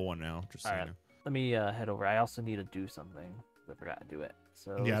channel 4 now. Just so you know. Let me head over. I also need to do something I forgot to do it.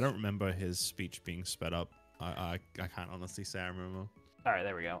 So Yeah, I don't remember his speech being sped up. I can't honestly say I remember. All right,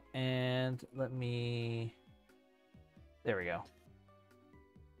 there we go. And let me. There we go.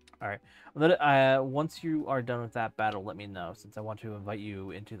 All right. Once you are done with that battle, let me know, since I want to invite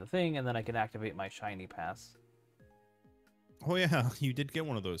you into the thing, and then I can activate my shiny pass. Oh yeah, you did get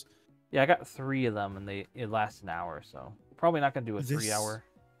one of those. Yeah, I got 3 of them, and it lasts an hour, so probably not gonna do a 3-hour.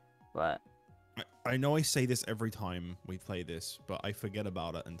 But I know I say this every time we play this, but I forget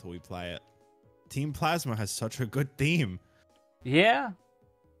about it until we play it. Team Plasma has such a good theme. yeah.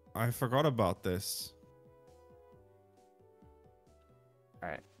 I forgot about this. All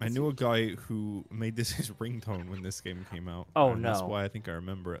right. I knew a guy who made this his ringtone when this game came out. Oh, and no. That's why I think I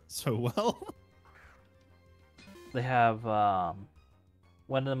remember it so well. They have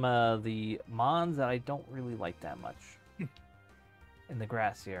one of them, the Mons that I don't really like that much in the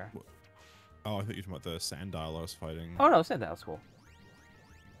grass here. Oh, I thought you were talking about the Sandile I was fighting. Oh no, that was cool.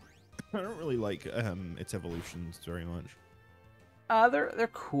 I don't really like its evolutions very much. They're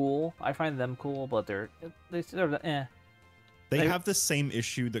cool. I find them cool, but they sort of eh. They have the same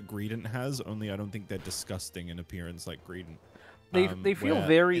issue that Greedent has, only I don't think they're disgusting in appearance like Greedent. They feel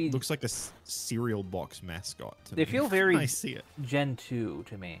very. It looks like a cereal box mascot. They feel very. I see it. Gen 2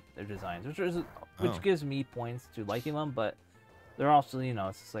 to me. Their designs, which Oh. gives me points to liking them, but they're also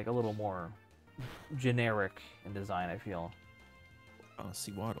it's just like a little more generic in design. I feel. Oh,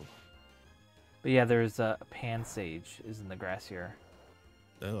 Seawaddle. But yeah, there's Pansage is in the grass here.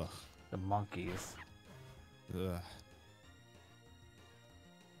 Ugh. The monkeys. Ugh.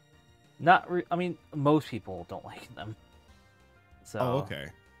 I mean, most people don't like them. So. Oh, okay.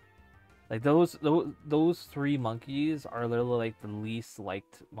 Like those 3 monkeys are literally like the least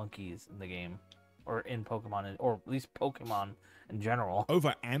liked monkeys in the game, or in Pokemon, or at least Pokemon in general.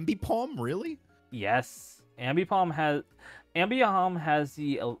 Over Ambipom, really? Yes, Ambipom has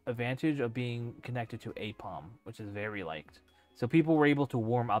the advantage of being connected to Apom, which is very liked. So people were able to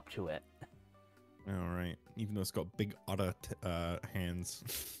warm up to it. All right, even though it's got big udder hands.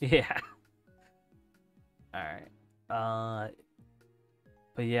 Yeah. All right.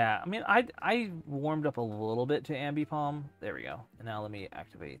 But yeah, I mean, I warmed up a little bit to Ambipom. There we go. And now let me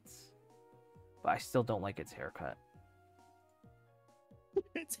activate. But I still don't like its haircut.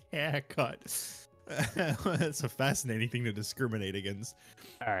 Its haircut. That's a fascinating thing to discriminate against.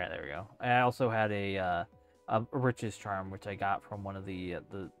 All right, there we go. I also had a Riches Charm, which I got from one of the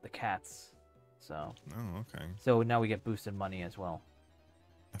cats. So. Oh, okay. So now we get boosted money as well.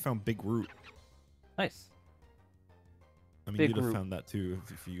 I found Big Root. Nice. I mean, Big you'd have Root. found that too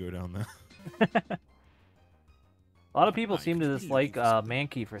if you go down there. A lot of people I seem to could dislike really use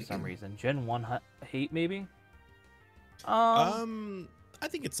Mankey for some reason. Gen 1 hate, maybe? I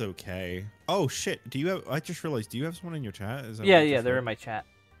think it's okay. Oh shit! Do you have? I just realized. Do you have someone in your chat? Is that Yeah, what I yeah, just they're read? in my chat.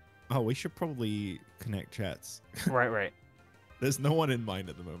 Oh, we should probably connect chats. Right. There's no one in mine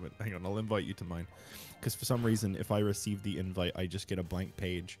at the moment. Hang on, I'll invite you to mine. Because for some reason, if I receive the invite, I just get a blank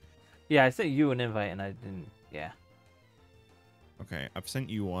page. Yeah, I sent you an invite and I didn't. Yeah. Okay, I've sent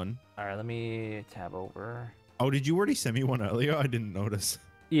you one. All right, let me tab over. Oh, did you already send me one earlier? I didn't notice.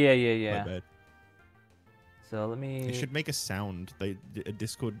 Yeah. My bad. So let me. They should make a sound.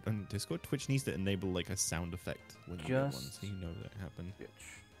 Discord Twitch needs to enable like a sound effect when you get one, so you know that happened.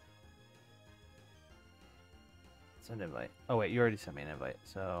 Send invite. Oh wait, you already sent me an invite.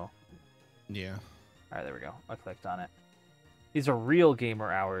 So. Yeah. All right, there we go. I clicked on it. These are real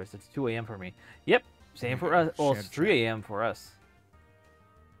gamer hours. It's 2 a.m. for me. Yep, same for us. Well, it's 3 a.m. for us.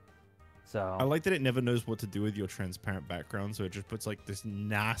 So. I like that it never knows what to do with your transparent background, so it just puts like this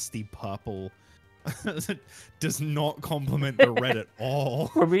nasty purple that does not complement the red at all.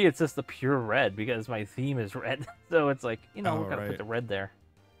 For me, it's just the pure red because my theme is red. So it's like, we're gonna put the red there.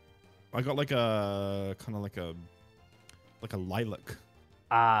 I got like a kind of like a lilac.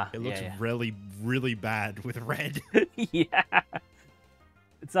 It looks really, really bad with red. Yeah.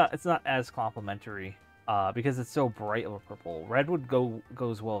 It's not as complimentary because it's so bright of a purple. Red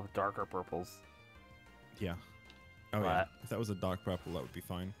goes well with darker purples. Yeah. Oh yeah. If that was a dark purple, that would be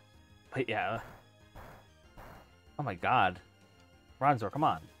fine. But yeah. Oh my god. Bronzor, come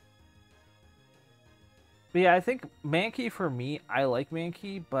on. But yeah, I think Mankey for me, I like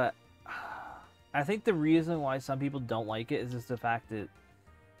Mankey, but I think the reason why some people don't like it is just the fact that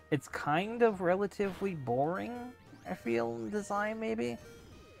it's kind of relatively boring, I feel, in design, maybe.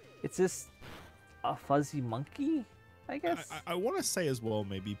 It's just a fuzzy monkey, I guess. I want to say as well,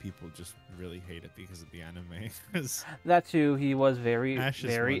 maybe people just really hate it because of the anime. That too, he was very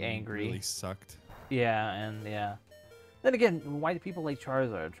Ash's one angry. Really sucked. Yeah, and yeah. Then again, why do people like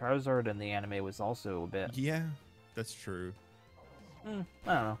Charizard? Charizard in the anime was also a bit... Yeah, that's true. I don't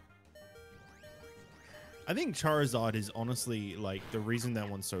know. I think Charizard is honestly, like, the reason that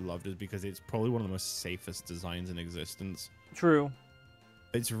one's so loved is because it's probably one of the most safest designs in existence. True.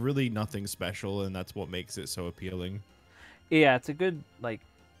 It's really nothing special, and that's what makes it so appealing. Yeah, it's a good, like,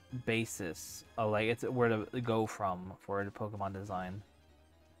 basis of, like, it's where to go from for the Pokemon design.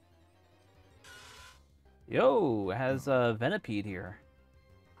 Yo, it has Venipede here.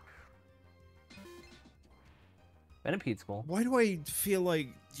 Venipede's cool. Why do I feel like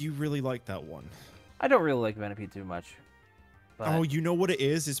you really like that one? I don't really like Venipede too much. But... Oh, you know what it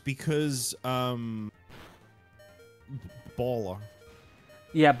is? It's because Baller.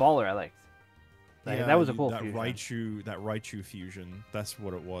 Yeah, Baller I liked. Like, Yeah, that was a cool fusion. That Raichu fusion. That's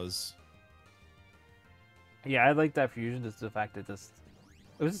what it was. Yeah, I like that fusion. Just the fact that it was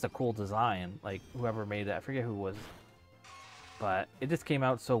just a cool design. Like whoever made it, I forget who it was, but it just came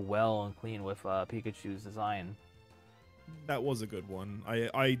out so well and clean with Pikachu's design. That was a good one.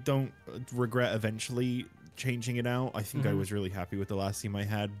 I don't regret eventually changing it out. I think I was really happy with the last team I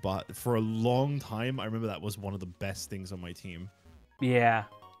had, but for a long time, I remember that was one of the best things on my team. Yeah.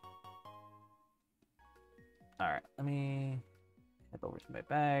 All right, let me head over to my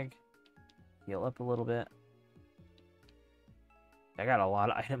bag, heal up a little bit. I got a lot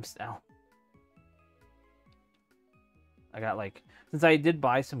of items now. I got, like, since I did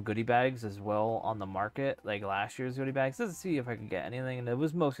buy some goodie bags as well on the market, like last year's goodie bags, just to see if I could get anything, and it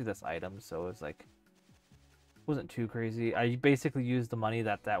was mostly this item, so it was like, wasn't too crazy. I basically used the money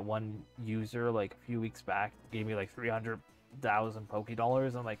that one user, like a few weeks back, gave me like 300,000 Poké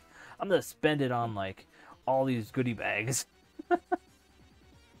Dollars. I'm like, I'm gonna spend it on like all these goodie bags.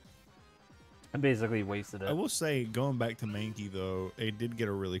 I basically wasted it. I will say, going back to Mankey, though, it did get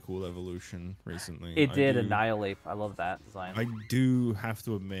a really cool evolution recently. It did. Annihilate. I love that design. I do have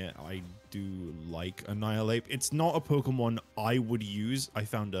to admit, I do like Annihilate. It's not a Pokemon I would use. I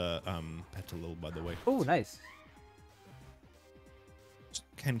found a Petalil, by the way. Oh, nice.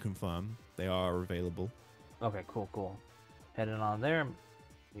 Can confirm they are available. Okay, cool, cool. Heading on there.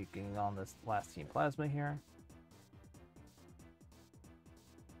 Getting on this last Team Plasma here.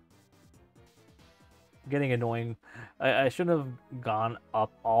 Getting annoying. I shouldn't have gone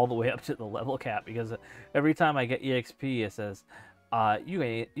up all the way up to the level cap, because every time I get EXP, it says,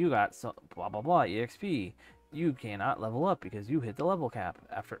 you got some blah blah blah EXP. You cannot level up because you hit the level cap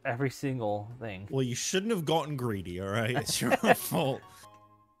after every single thing. Well, you shouldn't have gotten greedy, all right? It's your own fault.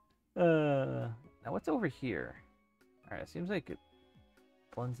 Now what's over here? All right, it seems like it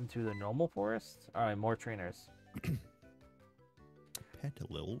blends into the normal forest. All right, more trainers.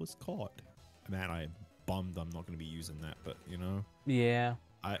 Petalil was caught. Man, I am bummed I'm not going to be using that, but you know. Yeah.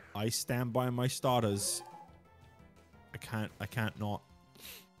 I stand by my starters. I can't not.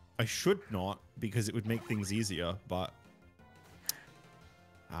 I should not, because it would make things easier, but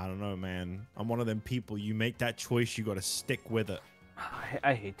I don't know, man. I'm one of them people. You make that choice, you got to stick with it.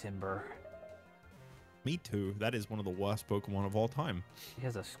 I hate Timber. Me too. That is one of the worst Pokemon of all time. He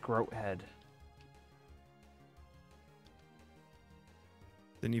has a scrote head.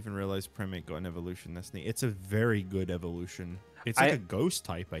 Didn't even realize Primate got an evolution. That's neat. It's a very good evolution. It's like a ghost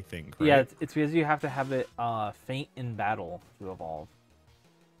type, I think, right? Yeah, it's because you have to have it faint in battle to evolve.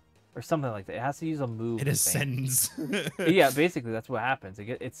 Or something like that. It has to use a move. It ascends. Yeah, basically, that's what happens.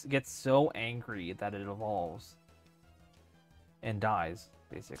 It gets so angry that it evolves. And dies,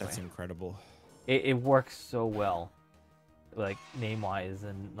 basically. That's incredible. It works so well. Like, name-wise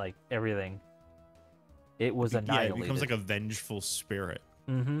and, like, everything. It was annihilated. Yeah, it becomes like a vengeful spirit.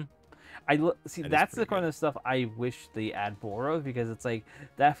 Mm-hmm. See, that's the kind of stuff I wish they add more of, because it's like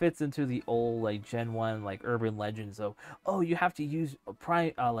that fits into the old like Gen 1 like urban legends of, oh, you have to use a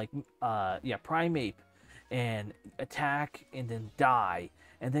Primate and attack and then die,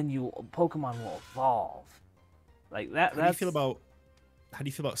 and then Pokemon will evolve. Like that. How do you feel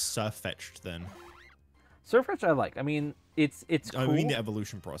about Surfetched then? Surfetched I like. I mean, it's cool. I mean the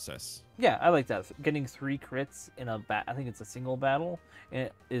evolution process. Yeah, I like that. Getting 3 crits in I think it's a single battle, and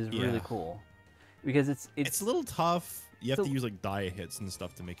it is really cool, because it's a little tough. You have to use like dire hits and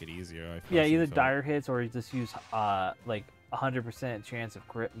stuff to make it easier. Yeah, either dire hits or you just use like 100% chance of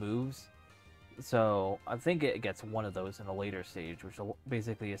crit moves. So I think it gets one of those in a later stage, which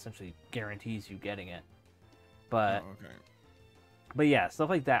basically essentially guarantees you getting it. But but yeah, stuff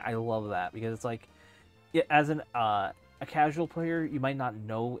like that, I love that, because it's like, as a casual player, you might not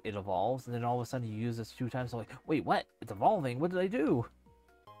know it evolves, and then all of a sudden you use this 2 times, so like, wait, what? It's evolving? What did I do?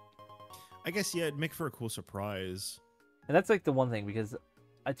 I guess, yeah, it'd make for a cool surprise. And that's like the one thing, because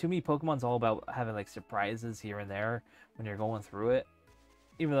to me, Pokemon's all about having like surprises here and there when you're going through it.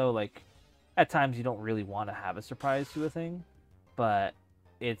 Even though, like, at times you don't really want to have a surprise to a thing. but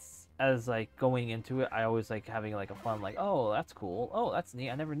it's as like going into it, I always like having like a fun like, oh, that's cool, oh, that's neat,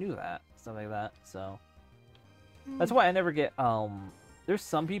 I never knew that, stuff like that. So that's why I never get there's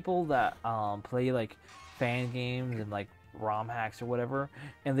some people that play like fan games and like ROM hacks or whatever,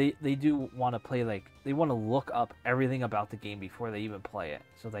 and they do want to play like they want to look up everything about the game before they even play it,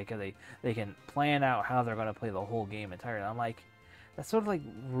 so they can plan out how they're going to play the whole game entirely. I'm like, that's sort of like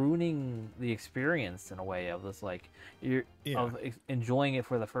ruining the experience in a way of this, like you're of enjoying it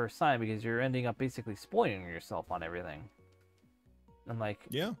for the first time, because you're ending up basically spoiling yourself on everything. I'm like,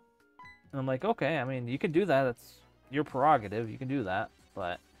 yeah. And I'm like, okay, I mean, you can do that. That's your prerogative. You can do that.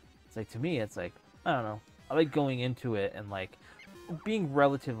 But it's like, to me, it's like, I don't know. I like going into it and like being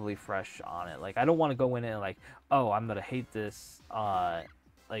relatively fresh on it. Like, I don't want to go in and like, oh, I'm gonna hate this,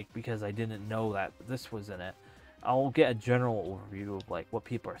 like because I didn't know that this was in it. I'll get a general overview of like what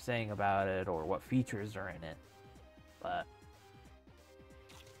people are saying about it or what features are in it. But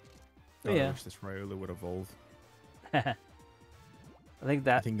yeah, I wish this Ryola would evolve. I think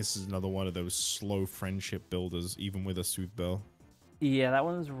this is another one of those slow friendship builders, even with a Soothbell. Yeah, that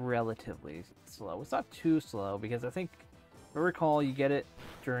one's relatively slow. It's not too slow, because I think, if I recall, you get it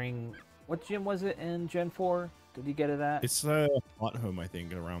during... What gym was it in Gen 4? Did you get it at? It's Hot Home, I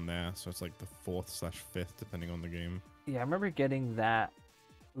think, around there. So it's like the 4th/5th, depending on the game. Yeah, I remember getting that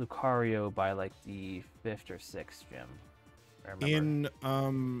Lucario by like the 5th or 6th gym.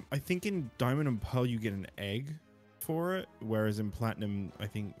 I think in Diamond and Pearl you get an egg for it, whereas in Platinum, I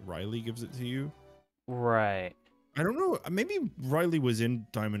think Riley gives it to you. Right. I don't know. Maybe Riley was in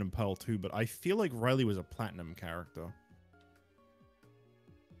Diamond and Pearl too, but I feel like Riley was a Platinum character.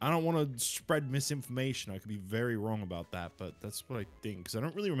 I don't want to spread misinformation. I could be very wrong about that, but that's what I think, because I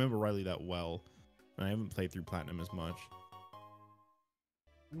don't really remember Riley that well, and I haven't played through Platinum as much.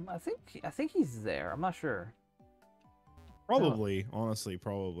 I think he's there. I'm not sure. Probably, honestly,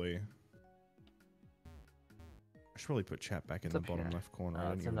 probably. I should probably put chat back in the bottom left corner. I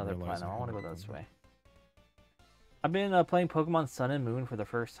didn't even another realize planet. I want to go this way. I've been playing Pokemon Sun and Moon for the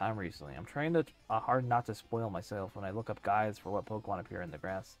first time recently. I'm trying to hard not to spoil myself when I look up guides for what Pokemon appear in the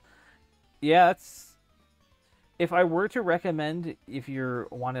grass. Yeah, it's... If I were to recommend, if you're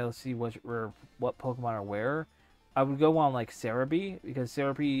wanting to see what Pokemon are where, I would go on like Cerebi, because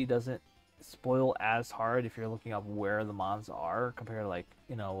Cerebi doesn't spoil as hard if you're looking up where the mons are compared to like,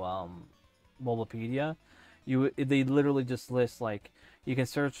 you know, Bulbapedia. They literally just list like, you can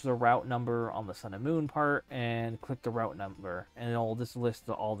search the route number on the Sun and Moon part and click the route number, and it'll just list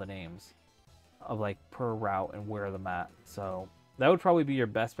all the names of like per route and where them at. So that would probably be your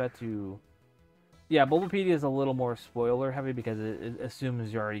best bet to... Yeah, Bulbapedia is a little more spoiler heavy because it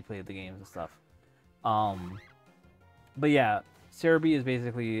assumes you already played the games and stuff. But yeah, Cerebi is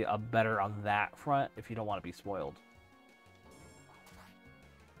basically better on that front if you don't want to be spoiled.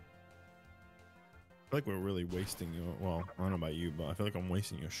 I feel like we're really wasting your... Well, I don't know about you, but I feel like I'm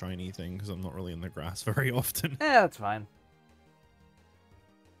wasting your shiny thing because I'm not really in the grass very often. Yeah, that's fine.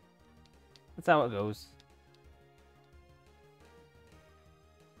 That's how it goes.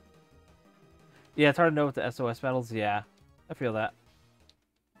 Yeah, it's hard to know with the SOS battles. Yeah, I feel that.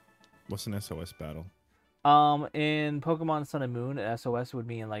 What's an SOS battle? In Pokemon Sun and Moon, SOS would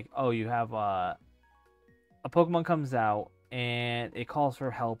mean like, oh, you have a Pokemon comes out and it calls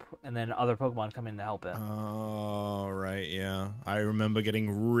for help, and then other Pokemon come in to help it. Oh, right, yeah. I remember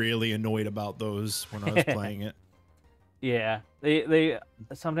getting really annoyed about those when I was playing it. Yeah, they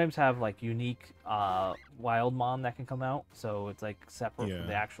sometimes have like unique Wildmon that can come out, so it's like separate from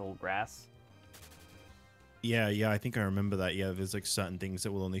the actual grass. Yeah, I think I remember that. Yeah, there's like certain things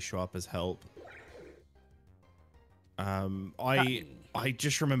that will only show up as help. I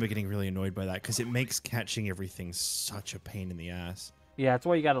just remember getting really annoyed by that because it makes catching everything such a pain in the ass. Yeah, that's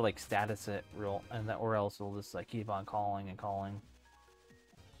why you gotta like status it or else it'll just like keep on calling and calling.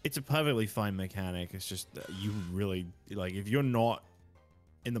 It's a perfectly fine mechanic. It's just you really like, if you're not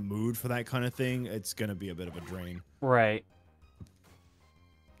in the mood for that kind of thing, it's gonna be a bit of a drain. Right.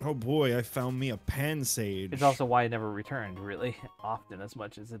 Oh boy, I found me a Pansage. It's also why it never returned really often as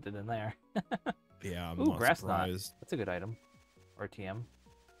much as it did in there. Yeah, I'm not surprised. Knot. That's a good item. RTM.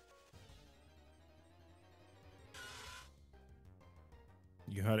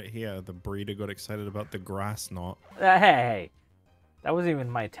 You heard it here. The breeder got excited about the grass knot. Hey, that wasn't even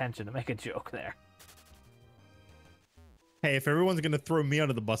my intention to make a joke there. Hey, if everyone's going to throw me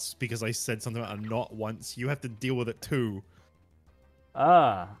under the bus because I said something about a knot once, you have to deal with it too.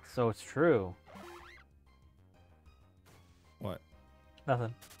 Ah, so it's true. What?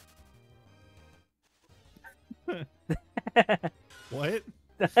 Nothing. What?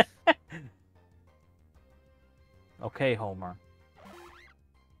 Okay, Homer.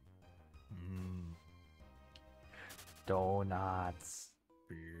 Donuts.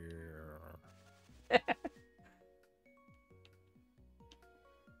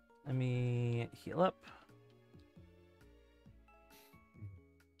 Let me heal up.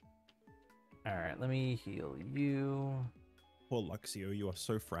 Alright, let me heal you. Poor Luxio, you are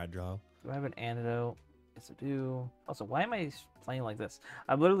so fragile. Do I have an antidote? Yes, I do. Also, why am I playing like this?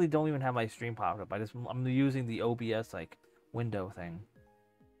 I literally don't even have my stream popped up. I'm using the OBS like window thing.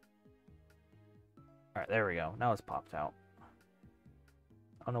 Alright, there we go. Now it's popped out.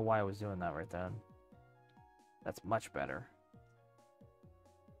 I don't know why I was doing that right then. That's much better.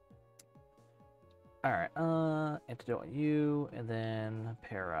 Alright, antidote on you, and then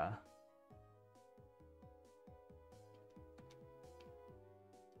para.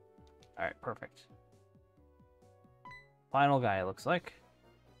 Alright, perfect. Final guy, it looks like.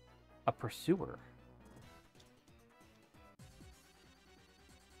 A pursuer.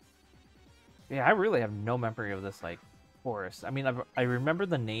 Yeah, I really have no memory of this, like, forest. I mean, I remember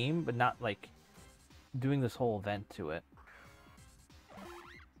the name, but not, like, doing this whole event to it.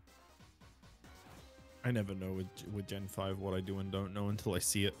 I never know with Gen 5 what I do and don't know until I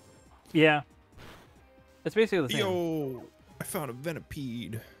see it. Yeah. It's basically the same. Yo, I found a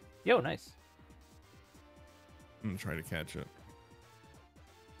venipede. Yo, nice. I'm gonna try to catch it.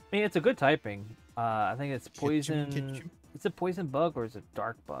 I mean, it's a good typing. I think it's poison. Is it poison bug or is it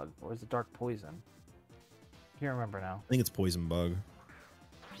dark bug or is it dark poison? Can't remember now. I think it's poison bug.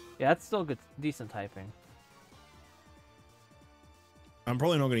 Yeah, that's still good, decent typing. I'm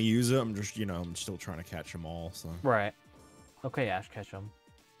probably not gonna use it. I'm just, I'm still trying to catch them all. So. Right. Okay, Ash, catch them.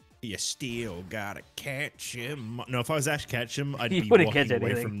 You still gotta catch him. No, if I was Ash Ketchum, I'd You be wouldn't walking catch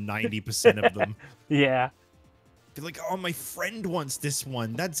away anything. from 90% of them. Yeah. Be like, oh, my friend wants this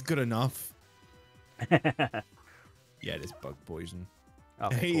one. That's good enough. Yeah, it is bug poison.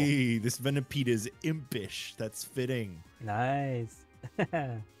 Okay, hey, this venipede is impish. That's fitting. cool. Nice.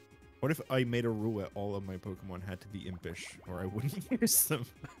 What if I made a rule that all of my Pokemon had to be impish, or I wouldn't use them?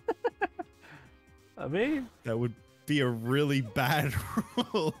 I mean, That would be a really bad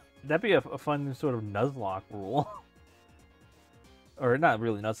rule. that'd be a fun sort of Nuzlocke rule. Or not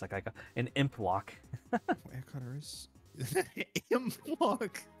really Nuzlocke, like an imp lock. Where color is imp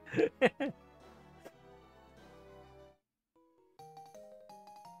lock?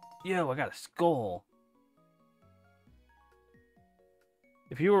 Yo, I got a skull.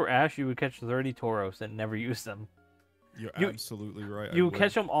 If you were Ash, you would catch 30 Tauros and never use them. You're You- absolutely right. You I would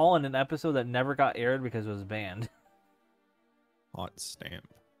catch them all in an episode that never got aired because it was banned. Hot stamp.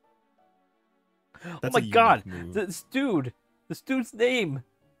 Oh That's my a unique god, move. this dude's name.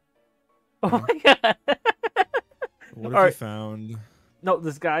 Oh Huh? my god. What have you Alright. found? No,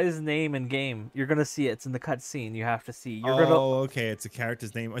 this guy's name in game. You're gonna see it. It's in the cutscene. You have to see. You're Oh, gonna. okay. It's a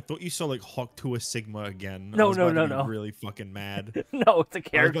character's name. I thought you saw like Hawk to a Sigma again. No, I was no, about to no, be no. really fucking mad. No, it's a I was about to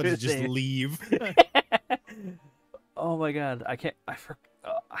character's just name. leave. Oh my god, I can't. I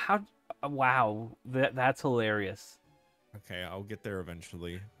forgot. How? Wow, that's hilarious. Okay, I'll get there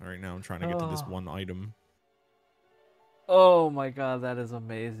eventually. Right now, I'm trying to get to this Oh. one item. Oh my god, that is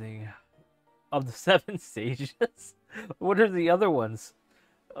amazing. Of the 7 stages, what are the other ones?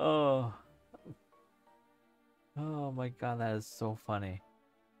 Oh. Oh my god, that is so funny.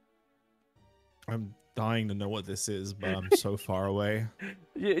 I'm dying to know what this is, but I'm so far away.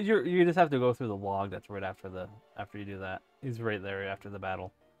 You just have to go through the log that's right after you do that. He's right there after the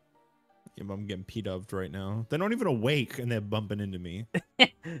battle. Yeah, but I'm getting P-dubbed right now. They're not even awake, and they're bumping into me.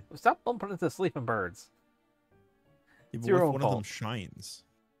 Stop bumping into sleeping birds. Yeah, It's but your what if own one of them fault. shines?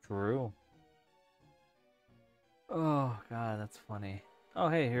 True. Oh god, that's funny. Oh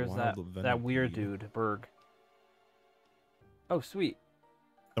hey, here's Wild that weird venipede. dude, Berg. Oh sweet.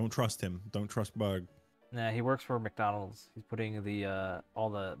 Don't trust him. Don't trust Bug. Nah, he works for McDonald's. He's putting the all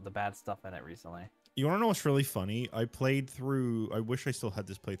the bad stuff in it recently. You want to know what's really funny? I played through... I wish I still had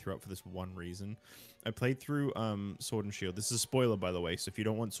this playthrough up for this one reason. I played through Sword and Shield. This is a spoiler, by the way, so if you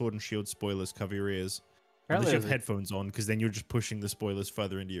don't want Sword and Shield spoilers, cover your ears. Unless you have Apparently, headphones on, because then you're just pushing the spoilers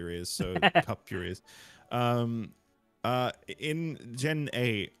further into your ears, so cup your ears. In Gen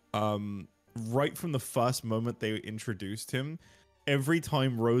 8, right from the first moment they introduced him, every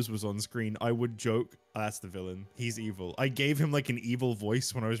time Rose was on screen, I would joke, that's the villain. He's evil. I gave him like an evil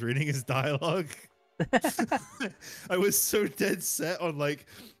voice when I was reading his dialogue. I was so dead set on like,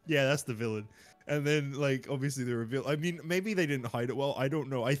 yeah, that's the villain. And then like, obviously the reveal. I mean, maybe they didn't hide it well. I don't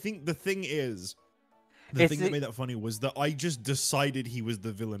know. I think the thing is, the thing that made that funny was that I just decided he was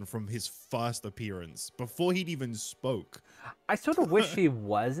the villain from his first appearance before he'd even spoke. I sort of wish he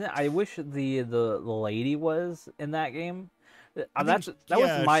wasn't. I wish the lady was in that game. That was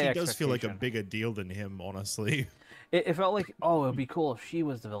my she expectation. does feel like a bigger deal than him, honestly. It felt like, oh, it'd be cool if she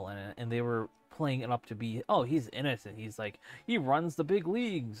was the villain, and they were playing it up to be, oh, he's innocent. He's like, he runs the big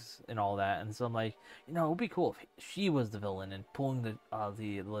leagues and all that. And so I'm like, it'd be cool if she was the villain and pulling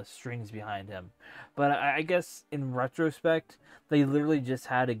the strings behind him. But I guess in retrospect, they literally just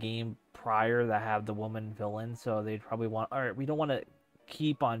had a game prior that had the woman villain, so they'd probably want, all right, we don't want to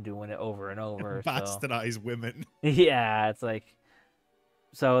keep on doing it over and over. So Bastardize women. yeah, it's like,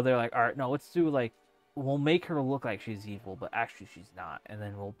 so they're like, all right, no, let's do like, we'll make her look like she's evil, but actually she's not, and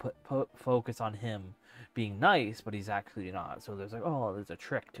then we'll put focus on him being nice, but he's actually not. So there's like, oh, there's a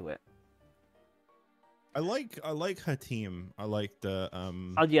trick to it. I like her team. I like the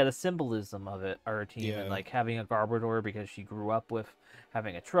Oh yeah, the symbolism of it, our team, Yeah. and like having a Garbodor because she grew up with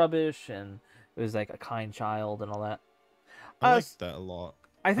having a Trubbish, and it was like a kind child and all that. I like that a lot.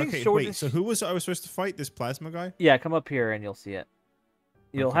 I think okay, Sword wait, so who was I was supposed to fight? This plasma guy? Yeah, come up here and you'll see it.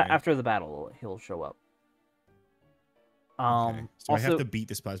 You'll Okay. after the battle, he'll show up. Okay. So Also, I have to beat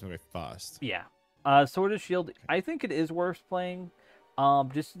this plasma guy fast. yeah. Sword and Shield, I think it is worth playing.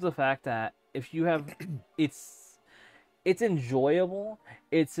 Just the fact that if you have, it's enjoyable.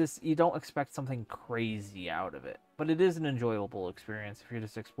 It's just you don't expect something crazy out of it, but it is an enjoyable experience if you're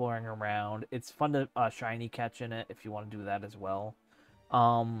just exploring around. It's fun to shiny catch in it if you want to do that as well.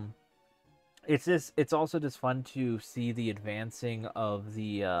 It's also just fun to see the advancing of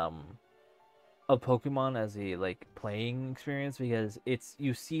the of Pokemon as a like playing experience, because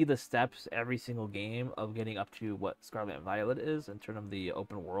you see the steps every single game of getting up to what Scarlet and Violet is in terms of the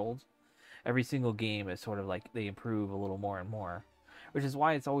open world. Every single game is sort of like they improve a little more and more, which is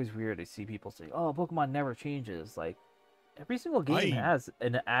why it's always weird to see people say, "Oh, Pokemon never changes." Like every single game has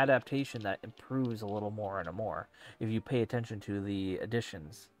an adaptation that improves a little more and more if you pay attention to the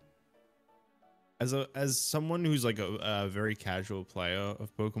additions. As someone who's like a very casual player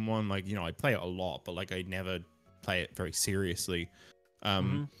of Pokemon, like, I play it a lot, but like I never play it very seriously.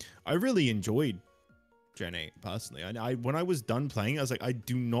 I really enjoyed Gen 8 personally. I when I was done playing, I was like, I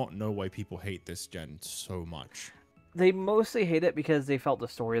do not know why people hate this gen so much. They mostly hate it because they felt the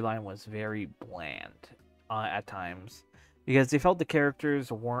storyline was very bland at times, because they felt the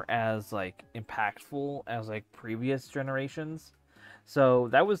characters weren't as like impactful as like previous generations. So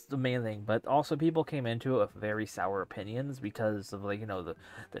that was the main thing, but also people came into it with very sour opinions because of like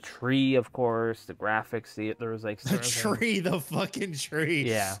the tree, of course, the graphics. There was like the tree, the fucking tree.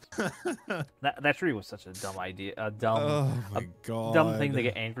 Yeah, that tree was such a dumb idea, oh my god, dumb thing to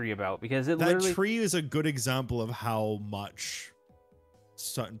get angry about, because that tree is a good example of how much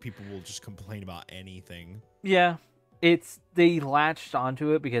certain people will just complain about anything. Yeah, they latched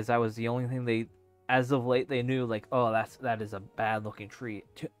onto it because that was the only thing they. As of late, they knew, like, oh, that is a bad-looking tree.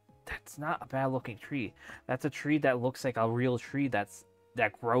 That's not a bad-looking tree. That's a tree that looks like a real tree that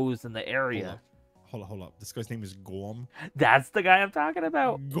grows in the area. Hold up. This guy's name is GORM. That's the guy I'm talking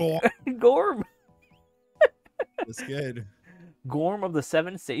about. GORM. GORM. That's good. GORM of the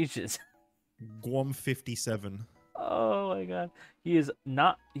Seven Sages. GORM 57. Oh my god. He's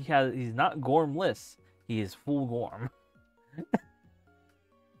not GORMless. He is full GORM.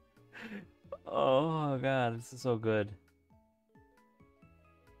 Oh god, this is so good.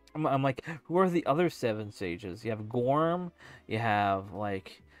 I'm like, who are the other Seven Sages? You have GORM, you have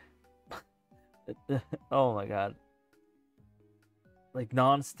like oh my god. Like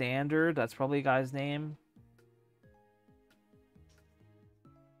non-standard, that's probably a guy's name.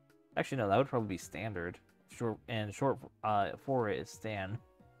 Actually no, that would probably be standard. Short for it is Stan.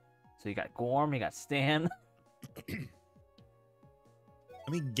 So you got GORM, you got Stan. I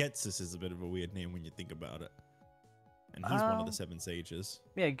mean, Getsus is a bit of a weird name when you think about it. And he's one of the Seven Sages.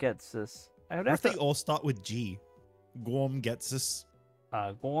 Yeah, Getsus. What if they all start with G? GORM, Getsus.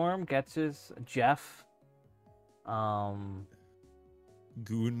 GORM, Getsus, Jeff. Goon.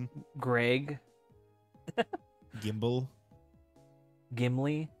 Greg. Gimbal.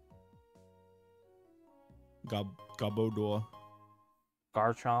 Gimli. Gabodor.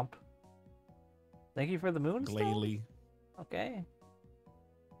 Garchomp. Thank you for the moon. Glalie. Okay.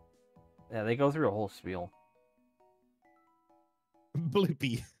 Yeah, they go through a whole spiel.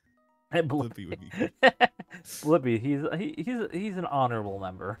 Blippi. Blippi would be good. Blippi, he's an honorable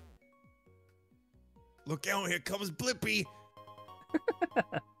member. Look out, here comes Blippi.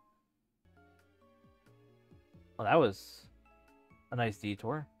 Well, that was a nice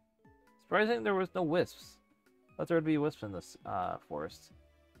detour. Surprising there was no wisps. Thought there would be wisps in this forest.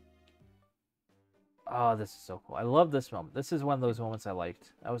 Oh, this is so cool. I love this moment. This is one of those moments I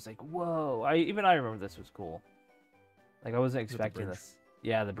liked. I was like, whoa. I remember this was cool. Like, I wasn't expecting this.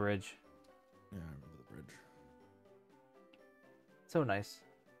 Yeah, the bridge. Yeah, I remember the bridge. So nice.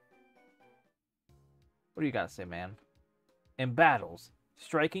 What do you got to say, man? In battles,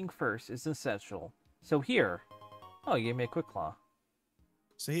 striking first is essential. So here... Oh, you gave me a quick claw.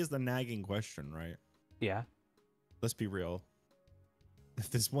 So here's the nagging question, right? Yeah. Let's be real. If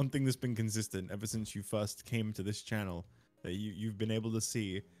there's one thing that's been consistent ever since you first came to this channel that you've been able to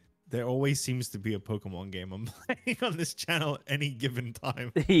see, there always seems to be a Pokemon game I'm playing on this channel at any given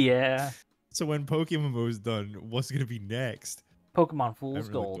time. Yeah. So when PokeMMO is done, what's going to be next? Pokemon I Fool's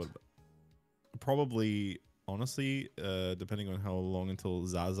haven't really Gold. thought about it. Probably, honestly, depending on how long until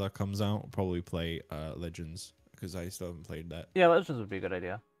Zaza comes out, probably play Legends, because I still haven't played that. Yeah, Legends would be a good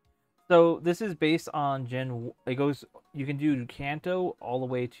idea. So this is based on it goes, you can do Kanto all the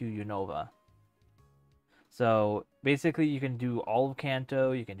way to Unova. So basically you can do all of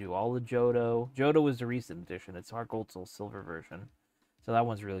Kanto, you can do all of Johto. Johto is the recent edition. It's Heart Gold Soul Silver version. So that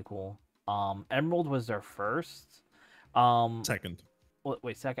one's really cool. Emerald was their first. Second.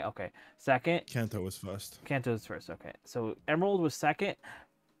 Wait, second. Okay. Second. Kanto was first. Kanto was first. Okay. So Emerald was second.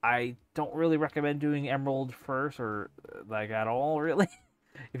 I don't really recommend doing Emerald first or like at all, really.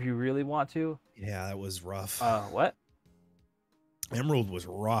 If you really want to. Yeah, that was rough. What? Emerald was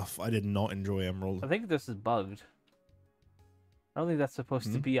rough. I did not enjoy Emerald. I think this is bugged. I don't think that's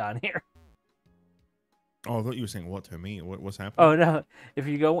supposed to be on here. Oh, I thought you were saying what to me? What's happening? Oh no! If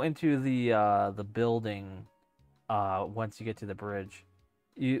you go into the building, once you get to the bridge,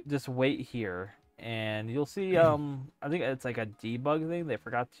 you just wait here, and you'll see. I think it's like a debug thing. They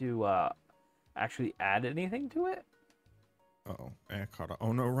forgot to actually add anything to it. Uh-oh.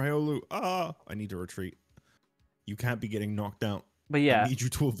 Oh no, Riolu. Ah! I need to retreat. You can't be getting knocked out. But yeah, I need you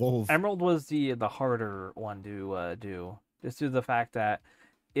to evolve. Emerald was the harder one to do, just due to the fact that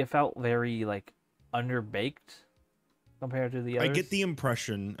it felt very like underbaked compared to the others. I get the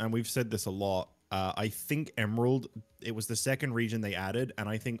impression, and we've said this a lot. I think Emerald, it was the second region they added, and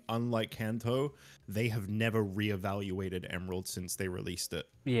I think unlike Kanto, they have never reevaluated Emerald since they released it.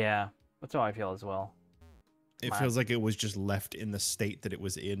 Yeah, that's how I feel as well. It feels like it was just left in the state that it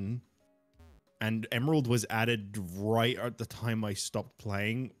was in. And Emerald was added right at the time I stopped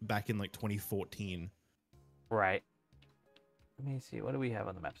playing, back in like 2014. Right. Let me see. What do we have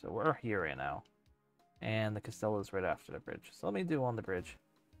on the map? So we're here right now. And the Castelia is right after the bridge. So let me do on the bridge.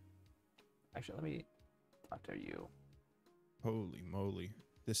 Actually, let me talk to you. Holy moly.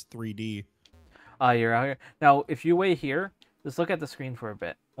 This 3D. You're out here. Now, if you wait here, just look at the screen for a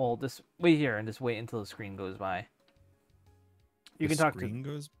bit. Well, just wait here and just wait until the screen goes by. You can talk to... The screen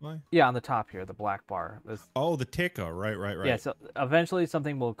goes by? Yeah, on the top here, the black bar. Oh, the ticker. Right. Yeah, so eventually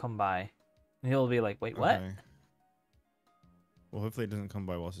something will come by. And he'll be like, wait, what? Okay. Well, hopefully it doesn't come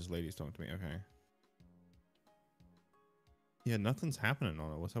by whilst this lady's talking to me. Okay. Yeah, nothing's happening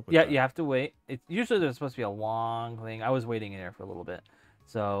on it. What's up with that? Yeah, you have to wait. Usually there's supposed to be a long thing. I was waiting in there for a little bit.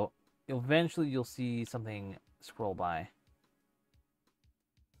 So eventually you'll see something scroll by.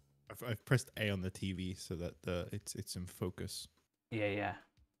 I've pressed A on the TV so that it's in focus. Yeah.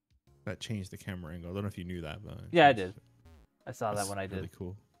 That changed the camera angle. I don't know if you knew that, but yeah, I did. I saw that when I did. Really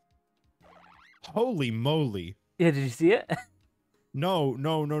cool. Holy moly! Yeah, did you see it? No.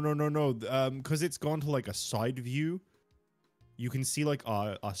 Because it's gone to like a side view. You can see like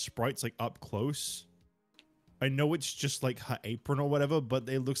our sprites like up close. I know it's just like her apron or whatever, but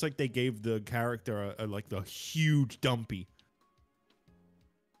it looks like they gave the character like the huge dumpy.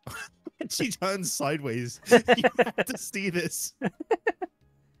 And she turns sideways. You have to see this.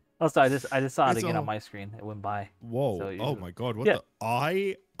 Oh, sorry, I just saw it again on my screen. It went by. Whoa! So Oh my god! What the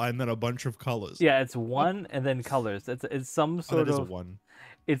eye and then a bunch of colors. Yeah, it's one and then colors. It's some sort of one.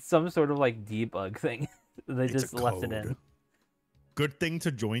 It's some sort of like debug thing. They just left it in. Good thing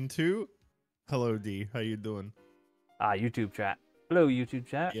to join to. Hello D, how you doing? YouTube chat. Hello YouTube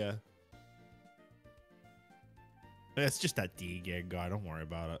chat. Yeah. It's just that D gig guy. Don't worry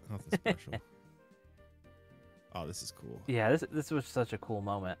about it. Nothing special. Oh, this is cool. Yeah, this was such a cool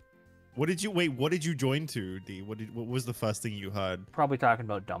moment. What did you join to, D? What was the first thing you heard? Probably talking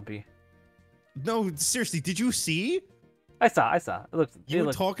about Dumpy. No, seriously, did you see? I saw. You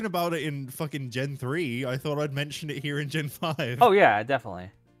were talking about it in fucking Gen 3. I thought I'd mention it here in Gen 5. Oh yeah, definitely.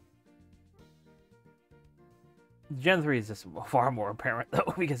 Gen 3 is just far more apparent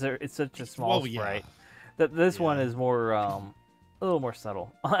though, because it's such a small sprite. This one is more a little more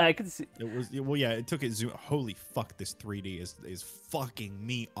subtle. I could see it was it took it zoom. Holy fuck, this 3D is fucking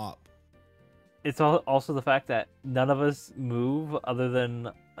me up. It's also the fact that none of us move other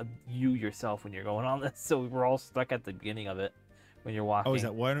than you yourself when you're going on this, so we're all stuck at the beginning of it when you're walking. Oh, is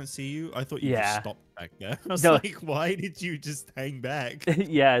that why I don't see you? I thought you just stopped back there. I was like, why did you just hang back?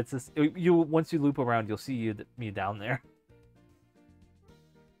 Yeah, it's just once you loop around, you'll see me down there.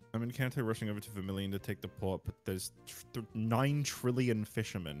 I'm in Kanto rushing over to Vermilion to take the port, but there's 9 trillion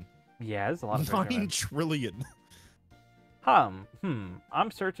fishermen. Yeah, there's a lot of 9 fishermen. trillion.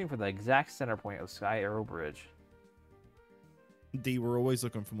 I'm searching for the exact center point of Skyarrow Bridge. D, we're always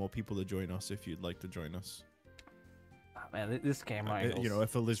looking for more people to join us if you'd like to join us. Oh, man, this camera angles. You know,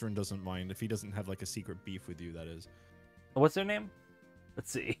 if Alizarin doesn't mind, if he doesn't have like a secret beef with you, that is. What's their name?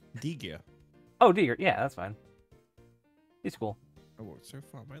 Let's see. D-Gear. Oh, Deer. Yeah, that's fine. He's cool. Oh, so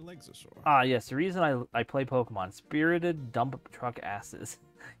far my legs are sore. Ah, yes. The reason I play Pokemon, spirited dump truck asses.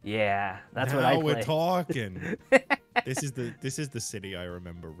 Yeah, that's what I play. We're talking. This is the city I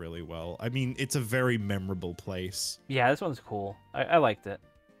remember really well. I mean, it's a very memorable place. Yeah, this one's cool. I liked it.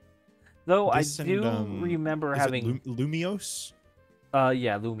 Though This I do and, remember is having it Lumiose?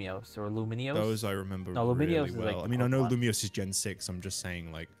 yeah, Lumiose or Luminios. Those I remember No, really Luminios is well. like I mean, I know Pokemon. Lumiose is Gen 6. I'm just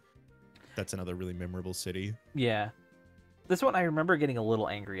saying, like, that's another really memorable city. Yeah. This one I remember getting a little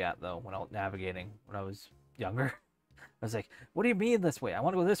angry at, though, when I was navigating when I was younger. I was like, what do you mean this way? I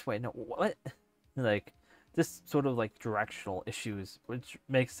want to go this way. No, what? Like, this sort of, like, directional issues, which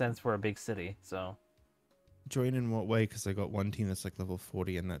makes sense for a big city, so. Join in what way? Because I got one team that's, like, level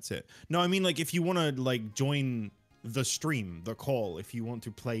 40, and that's it. No, I mean, like, if you want to, like, join the stream, the call, if you want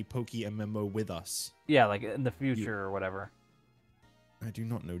to play PokeMMO with us. Yeah, like, in the future or whatever. I do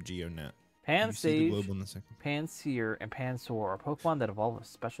not know GeoNet. Pansage, Panseer, and Pansoar are Pokemon that evolve with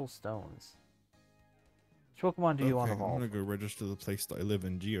special stones. Which Pokemon do you want to evolve? I'm gonna go register the place that I live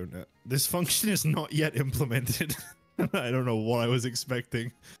in GeoNet. This function is not yet implemented. I don't know what I was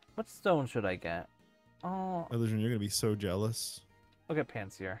expecting. What stone should I get? Oh, Alizarin, you're gonna be so jealous. I'll get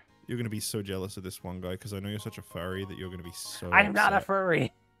Panseer. You're gonna be so jealous of this one guy because I know you're such a furry that you're gonna be so. I'm not a upset.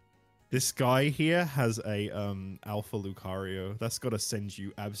 furry. This guy here has a Alpha Lucario. That's gotta send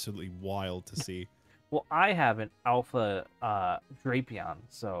you absolutely wild to see. Well, I have an Alpha Drapion,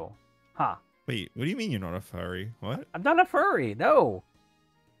 so, Wait, what do you mean you're not a furry? What? I'm not a furry. No.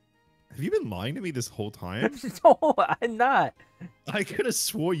 Have you been lying to me this whole time? No, I'm not. I could have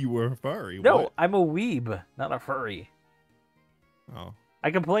swore you were a furry. No, What? I'm a weeb, not a furry. Oh.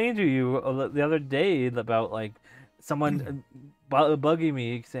 I complained to you the other day about, like, someone bugging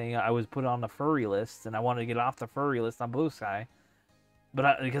me saying I was put on the furry list and I wanted to get off the furry list on Blue Sky,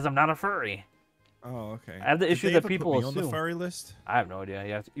 but because I'm not a furry. Oh, okay. I have the issue that people put me assume. on the furry list? I have no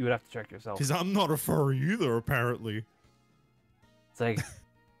idea. You would have to check yourself. Because I'm not a furry either, apparently. It's like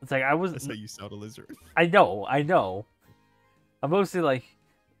I was. That's how you sound, a lizard. I know. I'm mostly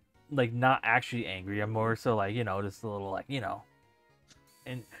like not actually angry. I'm more so like, just a little like,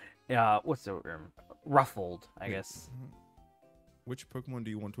 and what's the word? Ruffled, I guess. Which Pokemon do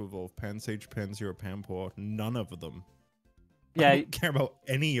you want to evolve? Pansage, Panseer, or Panpour? None of them. Yeah, I don't care about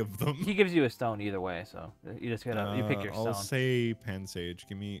any of them. He gives you a stone either way, so you just gotta you pick your stone. I'll say Pansage.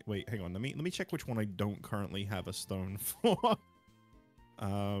 Wait, hang on. Let me check which one I don't currently have a stone for.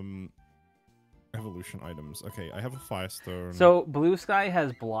 Evolution items. Okay, I have a Firestone. So Blue Sky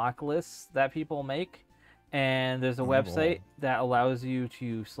has block lists that people make, and there's a website that allows you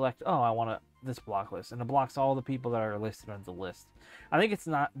to select. Oh, I want this block list, and it blocks all the people that are listed on the list. I think it's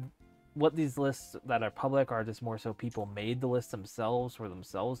not. What these lists that are public are just more so people made the list themselves for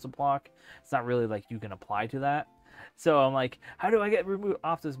themselves to block. It's not really like you can apply to that. So I'm like, how do I get removed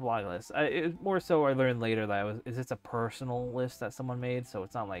off this block list? More so I learned later that is this a personal list that someone made, so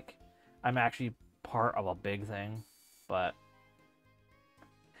it's not like I'm actually part of a big thing. But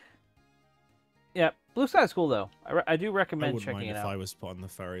yeah, Blue Sky is cool though. I do recommend checking it out. If I was put on the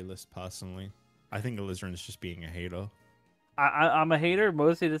furry list personally, I think Alizarin is just being a hater. I'm a hater.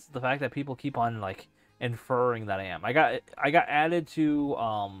 Mostly this is the fact that people keep on like inferring that I am. I got added to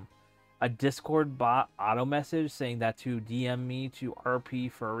a Discord bot auto message saying that to DM me to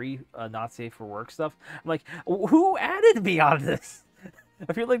RP furry, not safe for work stuff. I'm like, who added me on this?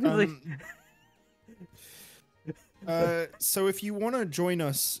 I feel like there's so if you want to join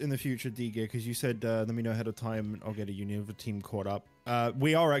us in the future, DG, because you said let me know ahead of time, I'll get a Unova team caught up.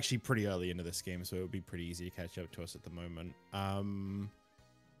 We are actually pretty early into this game, so it'll be pretty easy to catch up to us at the moment.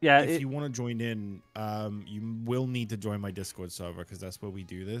 Yeah, if you want to join in, you will need to join my Discord server because that's where we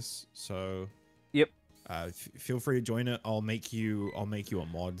do this. So yep, feel free to join it. I'll make you a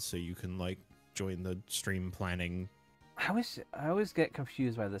mod so you can like join the stream planning. I always get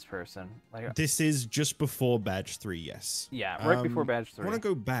confused by this person. Like this is just before badge 3, yes. Yeah, right before badge 3. I want to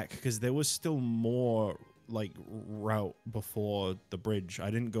go back because there was still more like route before the bridge.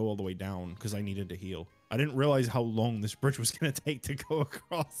 I didn't go all the way down because I needed to heal. I didn't realize how long this bridge was gonna take to go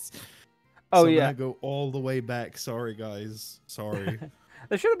across. Oh, so yeah. I'm gonna go all the way back. Sorry guys. Sorry.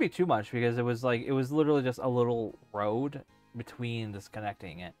 There shouldn't be too much because it was literally just a little road between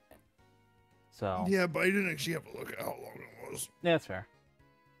disconnecting it. So Yeah, but I didn't actually have a look at how long it was. yeah, that's fair.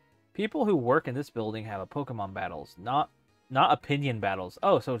 People who work in this building have a Pokemon battles, not opinion battles.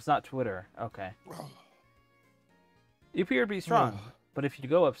 Oh, so it's not Twitter. Okay. You appear to be strong, but if you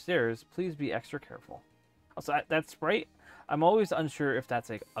go upstairs, please be extra careful. Also, that sprite, I'm always unsure if that's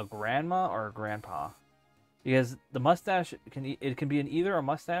like a grandma or a grandpa, because the mustache can be either a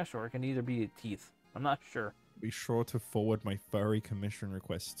mustache or it can either be teeth. I'm not sure. Be sure to forward my furry commission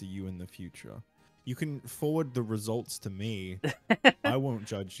requests to you in the future. You can forward the results to me. I won't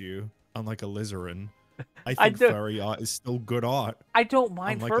judge you, unlike Alizarin. I think furry art is still good art. I don't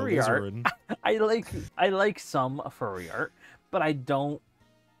mind unlike furry art. Alizarin. I like some furry art, but I don't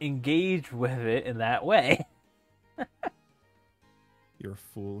engage with it in that way. You're a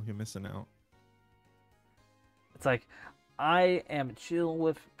fool. You're missing out. It's like, I am chill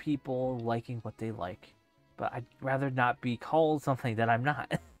with people liking what they like, but I'd rather not be called something that I'm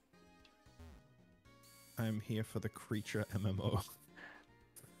not. I'm here for the creature MMO.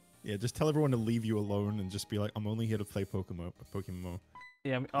 Yeah, just tell everyone to leave you alone and just be like, I'm only here to play PokeMMO.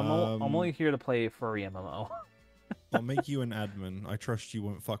 Yeah, I'm only here to play furry MMO. I'll make you an admin. I trust you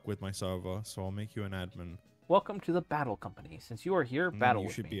won't fuck with my server, so I'll make you an admin. Welcome to the battle company. Since you are here, battle with me.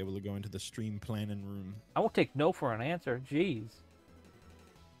 You should be able to go into the stream planning room. I won't take no for an answer. Jeez.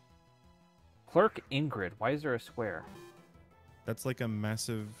 Clerk Ingrid. Why is there a square? That's like a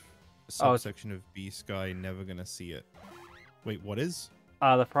massive subsection of B Sky. Never gonna see it. Wait, what is?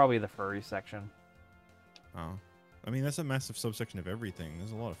 Probably the furry section. Oh. I mean, that's a massive subsection of everything.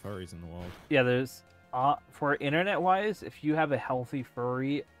 There's a lot of furries in the world. Yeah, there's... for internet-wise, if you have a healthy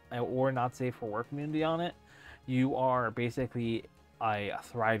furry or not safe for work community on it, you are basically a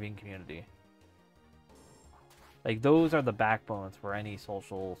thriving community. Like, those are the backbones for any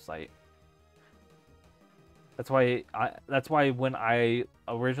social site. That's why when I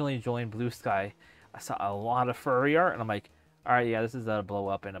originally joined Blue Sky, I saw a lot of furry art, and I'm like, all right, yeah, this is gonna blow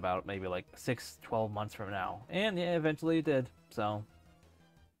up in about maybe like 6-12 months from now, and yeah, eventually it did. So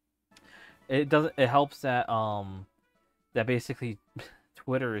it helps that that basically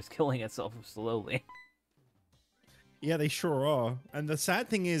Twitter is killing itself slowly. Yeah, they sure are. And the sad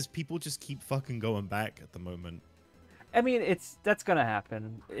thing is, people just keep fucking going back at the moment. I mean, that's gonna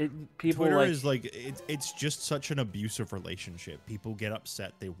happen. People Twitter is like it's just such an abusive relationship. People get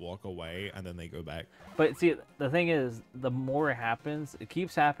upset, they walk away, and then they go back. But see, the thing is, the more it happens, it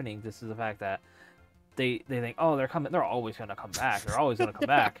keeps happening. This is the fact that they think, oh, they're coming. They're always gonna come back. They're always gonna come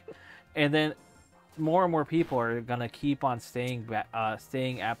back, and then more and more people are gonna keep on staying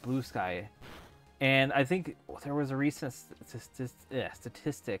at Blue Sky. And I think there was a recent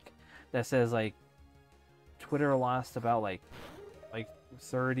statistic that says like Twitter lost about like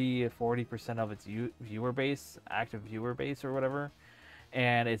 30-40% of its viewer base, active viewer base or whatever,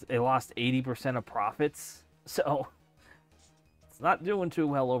 and it lost 80% of profits. So it's not doing too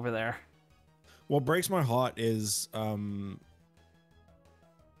well over there. What breaks my heart is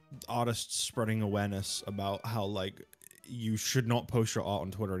artists spreading awareness about how like you should not post your art on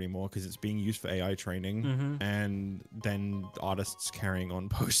Twitter anymore because it's being used for AI training, and then artists carrying on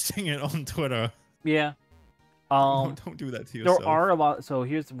posting it on Twitter. Yeah. Don't do that to yourself. There are a lot. So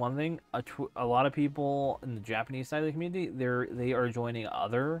here's one thing: a lot of people in the Japanese side of the community, they are joining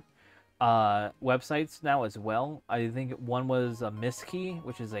other websites now as well. I think one was Miski,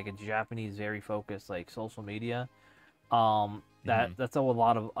 which is like a Japanese, very focused like social media. That's a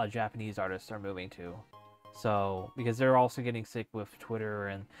lot of Japanese artists are moving to. So because they're also getting sick with Twitter,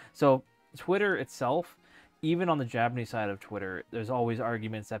 and so Twitter itself, even on the Japanese side of Twitter, there's always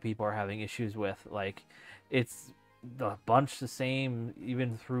arguments that people are having issues with, like. It's a bunch the same,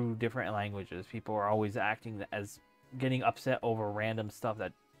 even through different languages. People are always acting as getting upset over random stuff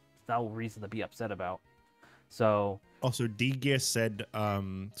that's no reason to be upset about. So also, D-Gear said, so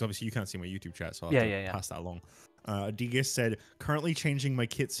obviously you can't see my YouTube chat, so I'll have to pass that along. D-Gear said, currently changing my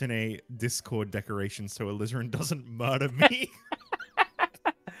kits in a Discord decoration so Alizarin doesn't murder me.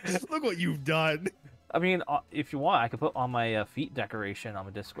 Look what you've done. I mean, if you want, I could put on my feet decoration on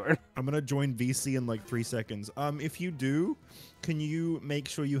the Discord. I'm gonna join VC in like 3 seconds. If you do, can you make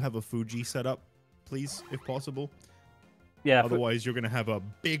sure you have a Fuji set up, please, if possible? Yeah. Otherwise, you're gonna have a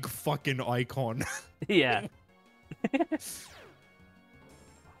big fucking icon. Yeah.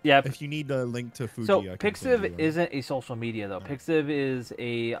 Yeah. If you need a link to Fuji, so I can Pixiv isn't a social media though. No. Pixiv is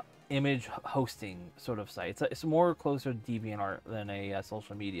a image hosting sort of site. It's more closer to DeviantArt than a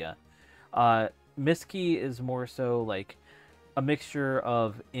social media. Miski is more so like a mixture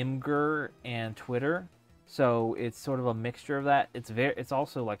of Imgur and Twitter, so it's sort of a mixture of that. It's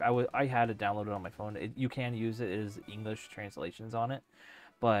also like I had it downloaded on my phone. You can use it as English translations on it,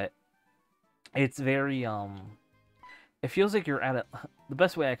 but It's very it feels like you're at a the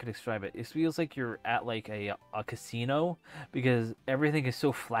best way I could describe it, it feels like you're at like a casino because everything is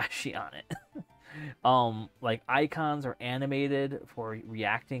so flashy on it. Like icons are animated for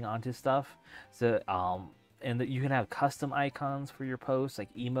reacting onto stuff. So and that you can have custom icons for your posts,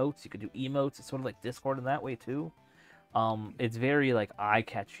 like emotes. You could do emotes. It's sort of like Discord in that way too. It's very like eye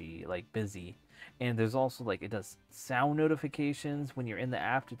catchy, like busy. And there's also like it does sound notifications when you're in the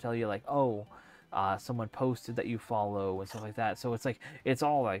app to tell you like, oh, someone posted that you follow and stuff like that. So it's like it's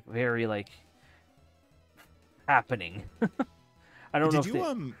all like very like happening. I don't know Did if you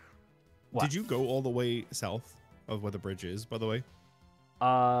they... What? did you go all the way south of where the bridge is, by the way?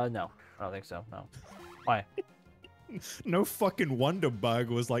 No, I don't think so. No. Why? No fucking wonder Bug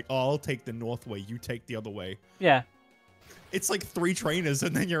was like, oh, I'll take the north way, you take the other way. Yeah. It's like 3 trainers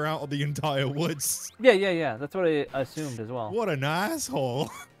and then you're out of the entire woods. Yeah. That's what I assumed as well. What an asshole.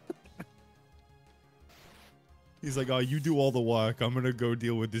 He's like, oh, you do all the work. I'm going to go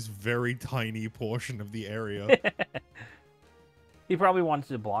deal with this very tiny portion of the area. He probably wanted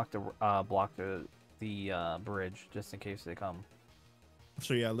to block the bridge just in case they come.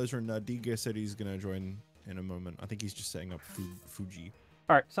 So yeah, AlizarinRed, DG said he's going to join in a moment. I think he's just setting up Fuji.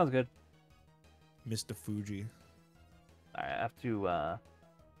 All right, sounds good. Mr. Fuji. I have to let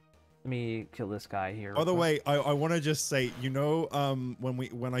me kill this guy here. By the way, I want to just say, you know,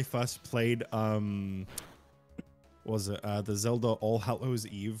 when I first played was it the Zelda All Hallows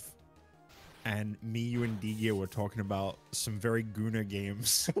Eve, and me, you, and DG were talking about some very Guna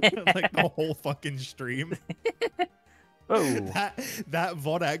games, like the whole fucking stream. Oh, that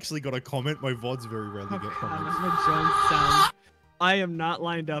VOD actually got a comment. My VODs very rarely get comments. My Jones sound. I am not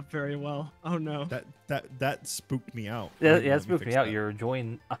lined up very well. Oh no. That spooked me out. yeah, that spooked me out. Your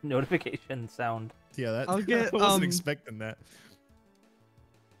join notification sound. Yeah, that I'll get, I wasn't expecting that.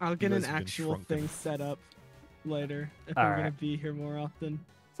 I'll get an guys have been actual shrunken. thing set up later if All I'm gonna right. be here more often.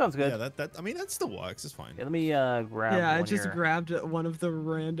 Sounds good. Yeah, that I mean that still works. It's fine. Yeah, let me grab. Yeah, I one just here. grabbed one of the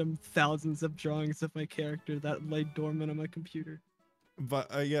random thousands of drawings of my character that lay dormant on my computer.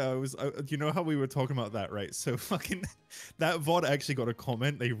 But yeah, you know how we were talking about that, right? So fucking that VOD actually got a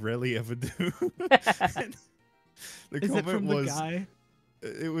comment. They rarely ever do. And the Is it comment from was, the guy?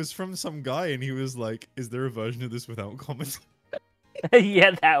 it was from some guy, and he was like, "Is there a version of this without comments?"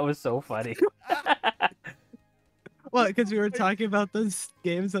 Yeah, that was so funny. Well, because we were talking about those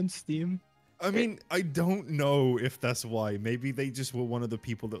games on Steam. I mean, I don't know if that's why. Maybe they just were one of the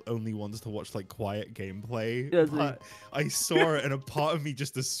people that only wants to watch like quiet gameplay. Yeah, But I saw it, and a part of me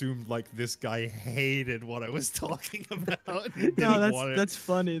just assumed like this guy hated what I was talking about. and No, didn't want it. that's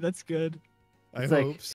funny. That's good. I It's like, hope